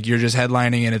where like you're just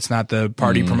headlining and it's not the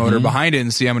party promoter behind it,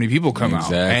 and see how many people come out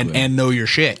and know your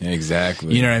shit.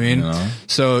 Exactly. You know what I mean?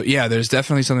 So yeah, there's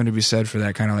definitely something to be said for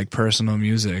that kind of like personal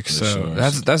music.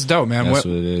 That's dope, man. That's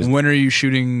what it is. When are you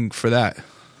shooting for that?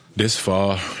 This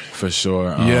fall, for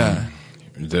sure. Soon. Yeah,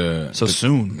 the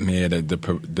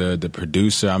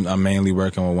producer. I'm mainly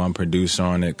working with one producer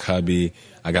on it, Cubby.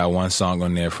 I got one song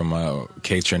on there from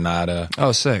K Trinata.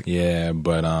 Oh, sick. Yeah,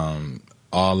 but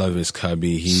all of his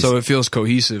Cubby. So it feels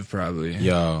cohesive, probably.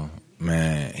 Yo,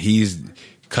 man,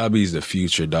 Cubby's the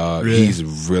future, dog. Really? He's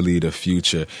really the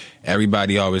future.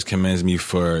 Everybody always commends me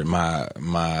for my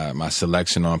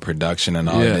selection on production and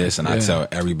all this, and I tell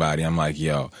everybody, I'm like,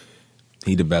 yo,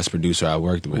 he the best producer I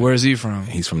worked with. Where's he from?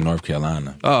 He's from North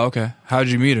Carolina. Oh, okay. How'd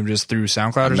you meet him? Just through SoundCloud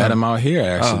or something? I met him out here,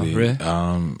 actually. Oh, really?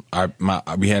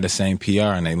 We had the same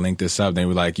PR, and they linked us up. They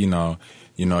were like,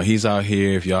 he's out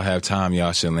here. If y'all have time,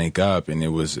 y'all should link up. And it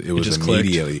was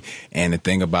immediately. Clicked. And the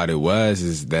thing about it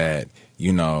is that,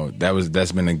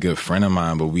 that's been a good friend of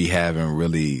mine, but we haven't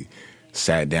really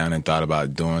sat down and thought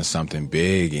about doing something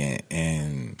big.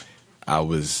 And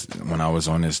when I was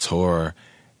on this tour,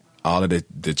 all of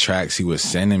the tracks he was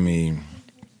sending me,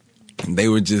 they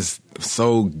were just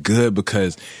so good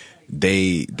because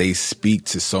they speak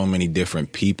to so many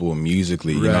different people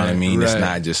musically. You know what I mean? Right. It's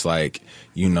not just like,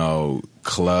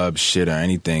 club shit or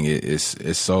anything.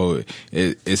 It's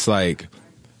like,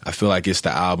 I feel like it's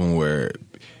the album where,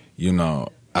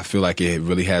 I feel like it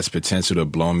really has potential to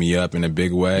blow me up in a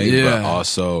big way. But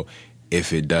also,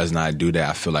 if it does not do that,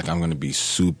 I feel like I'm going to be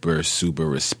super, super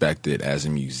respected as a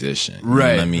musician. You know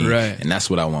what I mean? Right. And that's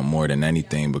what I want more than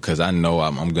anything, because I know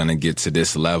I'm going to get to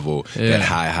this level, that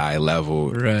high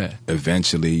level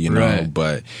eventually,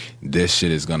 but this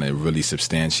shit is going to really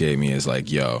substantiate me as like,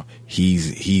 yo,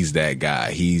 he's that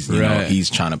guy. He's, he's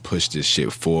trying to push this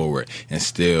shit forward and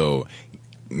still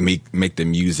make the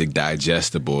music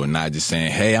digestible and not just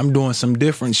saying, hey, I'm doing some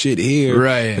different shit here.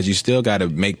 Right. Because you still got to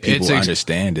make people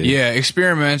understand it. Yeah,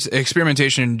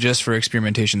 experimentation just for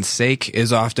experimentation's sake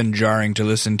is often jarring to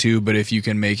listen to, but if you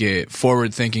can make it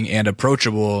forward-thinking and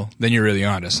approachable, then you're really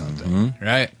onto something,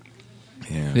 right?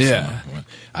 Yeah. Yeah. So,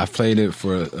 I've played it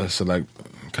for a select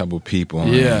couple people,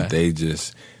 and they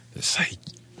just, it's like,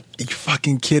 you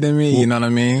fucking kidding me? You know what I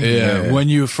mean? Yeah. When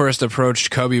you first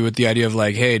approached Cubby with the idea of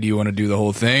like, hey, do you want to do the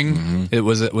whole thing?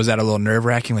 Was that a little nerve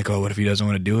wracking? Like, oh, what if he doesn't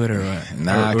want to do it, or what?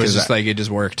 Nah, or was it just like it just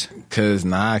worked? Because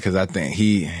I think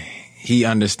he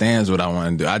understands what I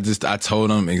want to do. I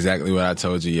told him exactly what I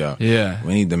told you, yo. Yeah.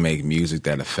 We need to make music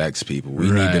that affects people.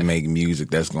 We need to make music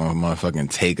that's going to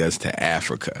motherfucking take us to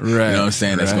Africa. Right. You know what I'm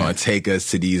saying? That's going to take us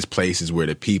to these places where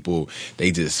the people, they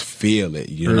just feel it.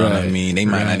 You know what I mean? They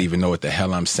might not even know what the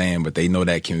hell I'm saying, but they know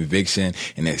that conviction,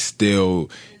 and it still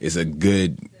is a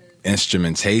good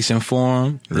instrumentation for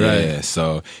him. Right. Yeah.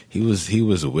 So he was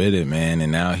with it, man,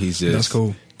 and now he's just... That's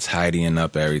cool. Tidying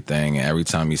up everything, and every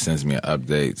time he sends me an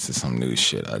update to some new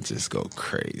shit, I just go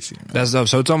crazy, man. That's dope.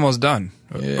 So it's almost done,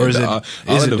 yeah, or is it? All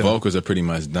of the vocals are pretty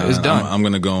much done. It's done. I'm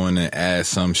gonna go in and add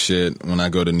some shit when I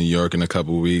go to New York in a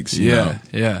couple weeks. You know?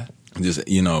 Just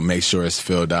make sure it's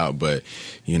filled out, but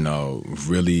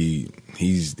really,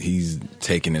 he's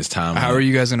taking his time. How are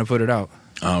you guys gonna put it out?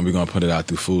 We're gonna put it out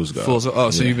through Fool's Gold.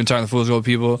 So you've been talking to Fool's Gold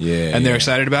people, and they're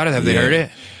excited about it. Have they heard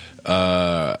it?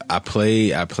 I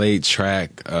played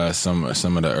track some of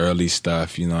the early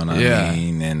stuff, you know what I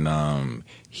mean, and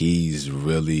he's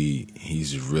really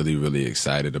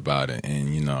excited about it,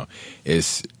 and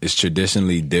it's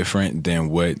traditionally different than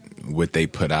what they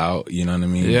put out, you know what I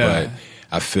mean. But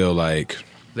I feel like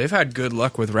they've had good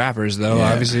luck with rappers though.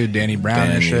 Obviously Danny Brown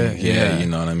and shit. You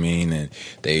know what I mean, and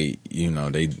they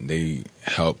they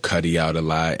helped Cudi out a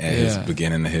lot at his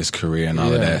beginning of his career and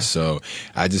all of that. So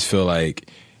I just feel like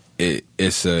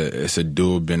it's a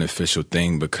dual beneficial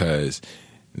thing, because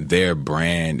their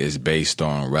brand is based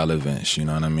on relevance, you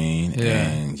know what I mean?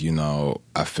 And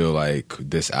I feel like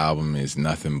this album is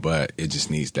nothing but, it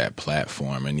just needs that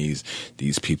platform and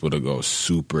these people to go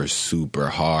super, super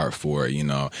hard for it,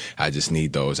 I just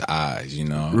need those eyes,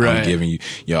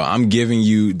 I'm giving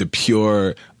you the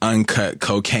pure uncut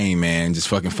cocaine, man. Just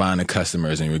fucking find the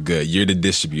customers and you're good. You're the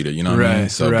distributor, you know what I mean?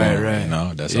 So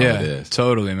boom, that's all it is.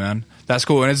 Totally, man. That's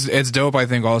cool, and it's dope. I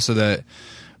think also that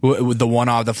with the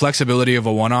one-off, the flexibility of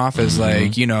a one-off is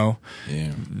like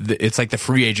it's like the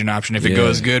free agent option. If it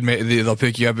goes good, they'll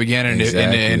pick you up again, and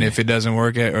if it doesn't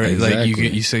work, like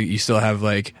you still have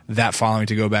like that following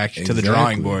to go back to the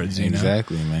drawing boards.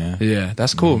 Exactly, man. Yeah,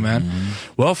 that's cool, man.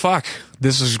 Well, fuck.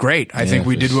 This was great. I think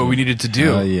we did what we needed to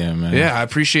do. Hell yeah, man. Yeah, I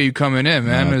appreciate you coming in,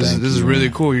 man. This is really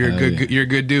cool. You're a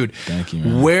good dude. Thank you,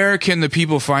 man. Where can the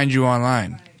people find you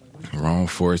online? Rome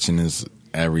Fortune is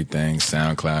everything.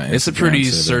 SoundCloud, Instagram, it's a pretty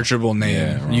Twitter. Searchable name.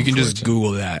 Yeah, you can Fortune. just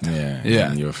Google that. Yeah,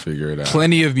 and you'll figure it out.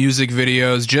 Plenty of music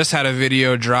videos. Just had a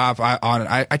video drop.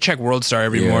 I check WorldStar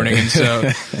every morning, and so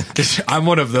I'm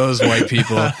one of those white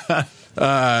people.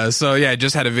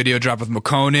 Just had a video drop with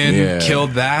McConan.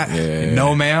 Killed that.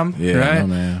 No ma'am. Right? No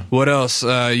ma'am. What else?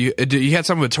 You had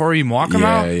something with Tori Moore come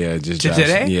out? Just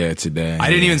today. Yeah, today. I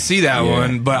didn't even see that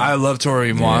one, but I love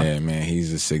Tori Moore. Yeah, man,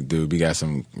 he's a sick dude. We got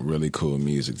some really cool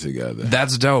music together.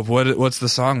 That's dope. What's the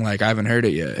song like? I haven't heard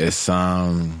it yet. It's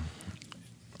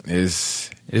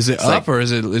Is it up or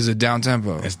is it down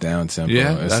tempo? It's down tempo.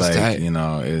 Yeah, it's that's like tight.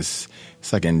 It's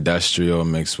like industrial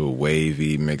mixed with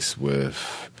wavy mixed with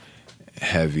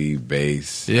heavy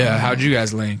bass. Yeah, how'd you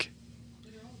guys link?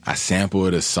 I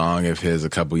sampled a song of his a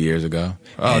couple years ago,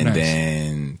 nice.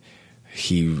 Then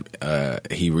he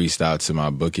reached out to my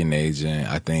booking agent.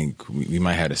 I think we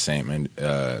might have the same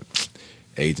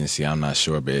agency. I'm not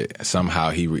sure, but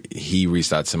somehow he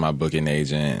reached out to my booking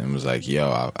agent and was like, "Yo,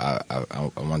 I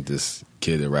want this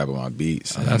kid to rap on my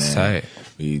beats." And that's tight.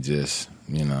 We just.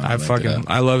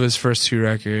 I love his first two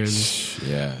records.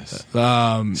 Yes.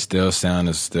 Still Sound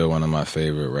is still one of my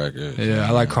favorite records. Yeah,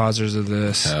 I like Causers of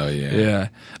This. Hell yeah. Yeah.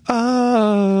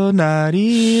 Oh, not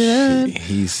even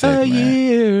he's sick, a man.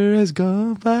 year has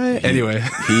gone by. Anyway.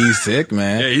 He's sick,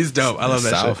 man. Yeah, he's dope. I love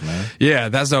that South, shit. Man. Yeah,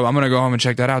 that's dope. I'm going to go home and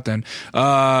check that out then.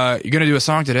 You're going to do a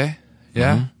song today?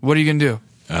 Yeah? Mm-hmm. What are you going to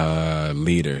do?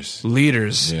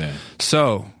 Leaders. Yeah.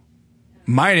 So...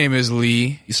 my name is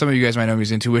Lee. Some of you guys might know me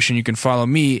as Intuition. You can follow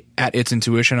me at It's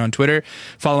Intuition on Twitter.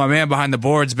 Follow my man behind the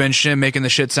boards, Ben Shim, making the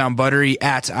shit sound buttery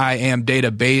at I Am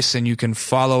Database. And you can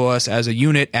follow us as a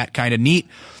unit at Kinda Neat.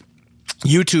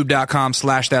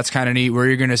 YouTube.com/That's Kinda Neat, where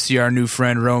you're going to see our new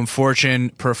friend Rome Fortune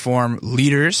perform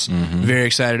Leaders. Very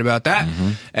excited about that.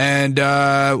 And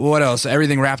what else?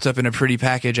 Everything wrapped up in a pretty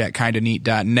package at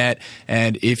kindaneat.net.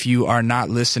 And if you are not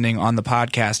listening on the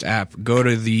podcast app, go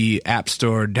to the App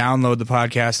Store, download the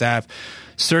podcast app,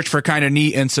 search for Kinda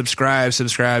Neat, and subscribe.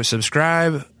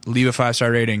 Leave a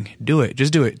 5-star rating. Do it.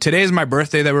 Just do it. Today is my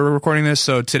birthday that we're recording this,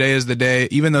 so today is the day.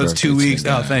 Even though it's 2 weeks.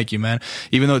 Oh, thank you, man.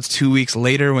 Even though it's 2 weeks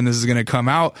later when this is going to come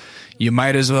out, you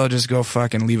might as well just go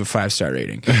fucking leave a 5-star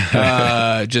rating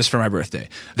just for my birthday.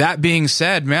 That being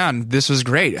said, man, this was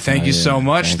great. Thank you so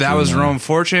much. That was Rome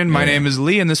Fortune. My name is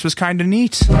Lee, and this was Kinda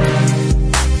Neat.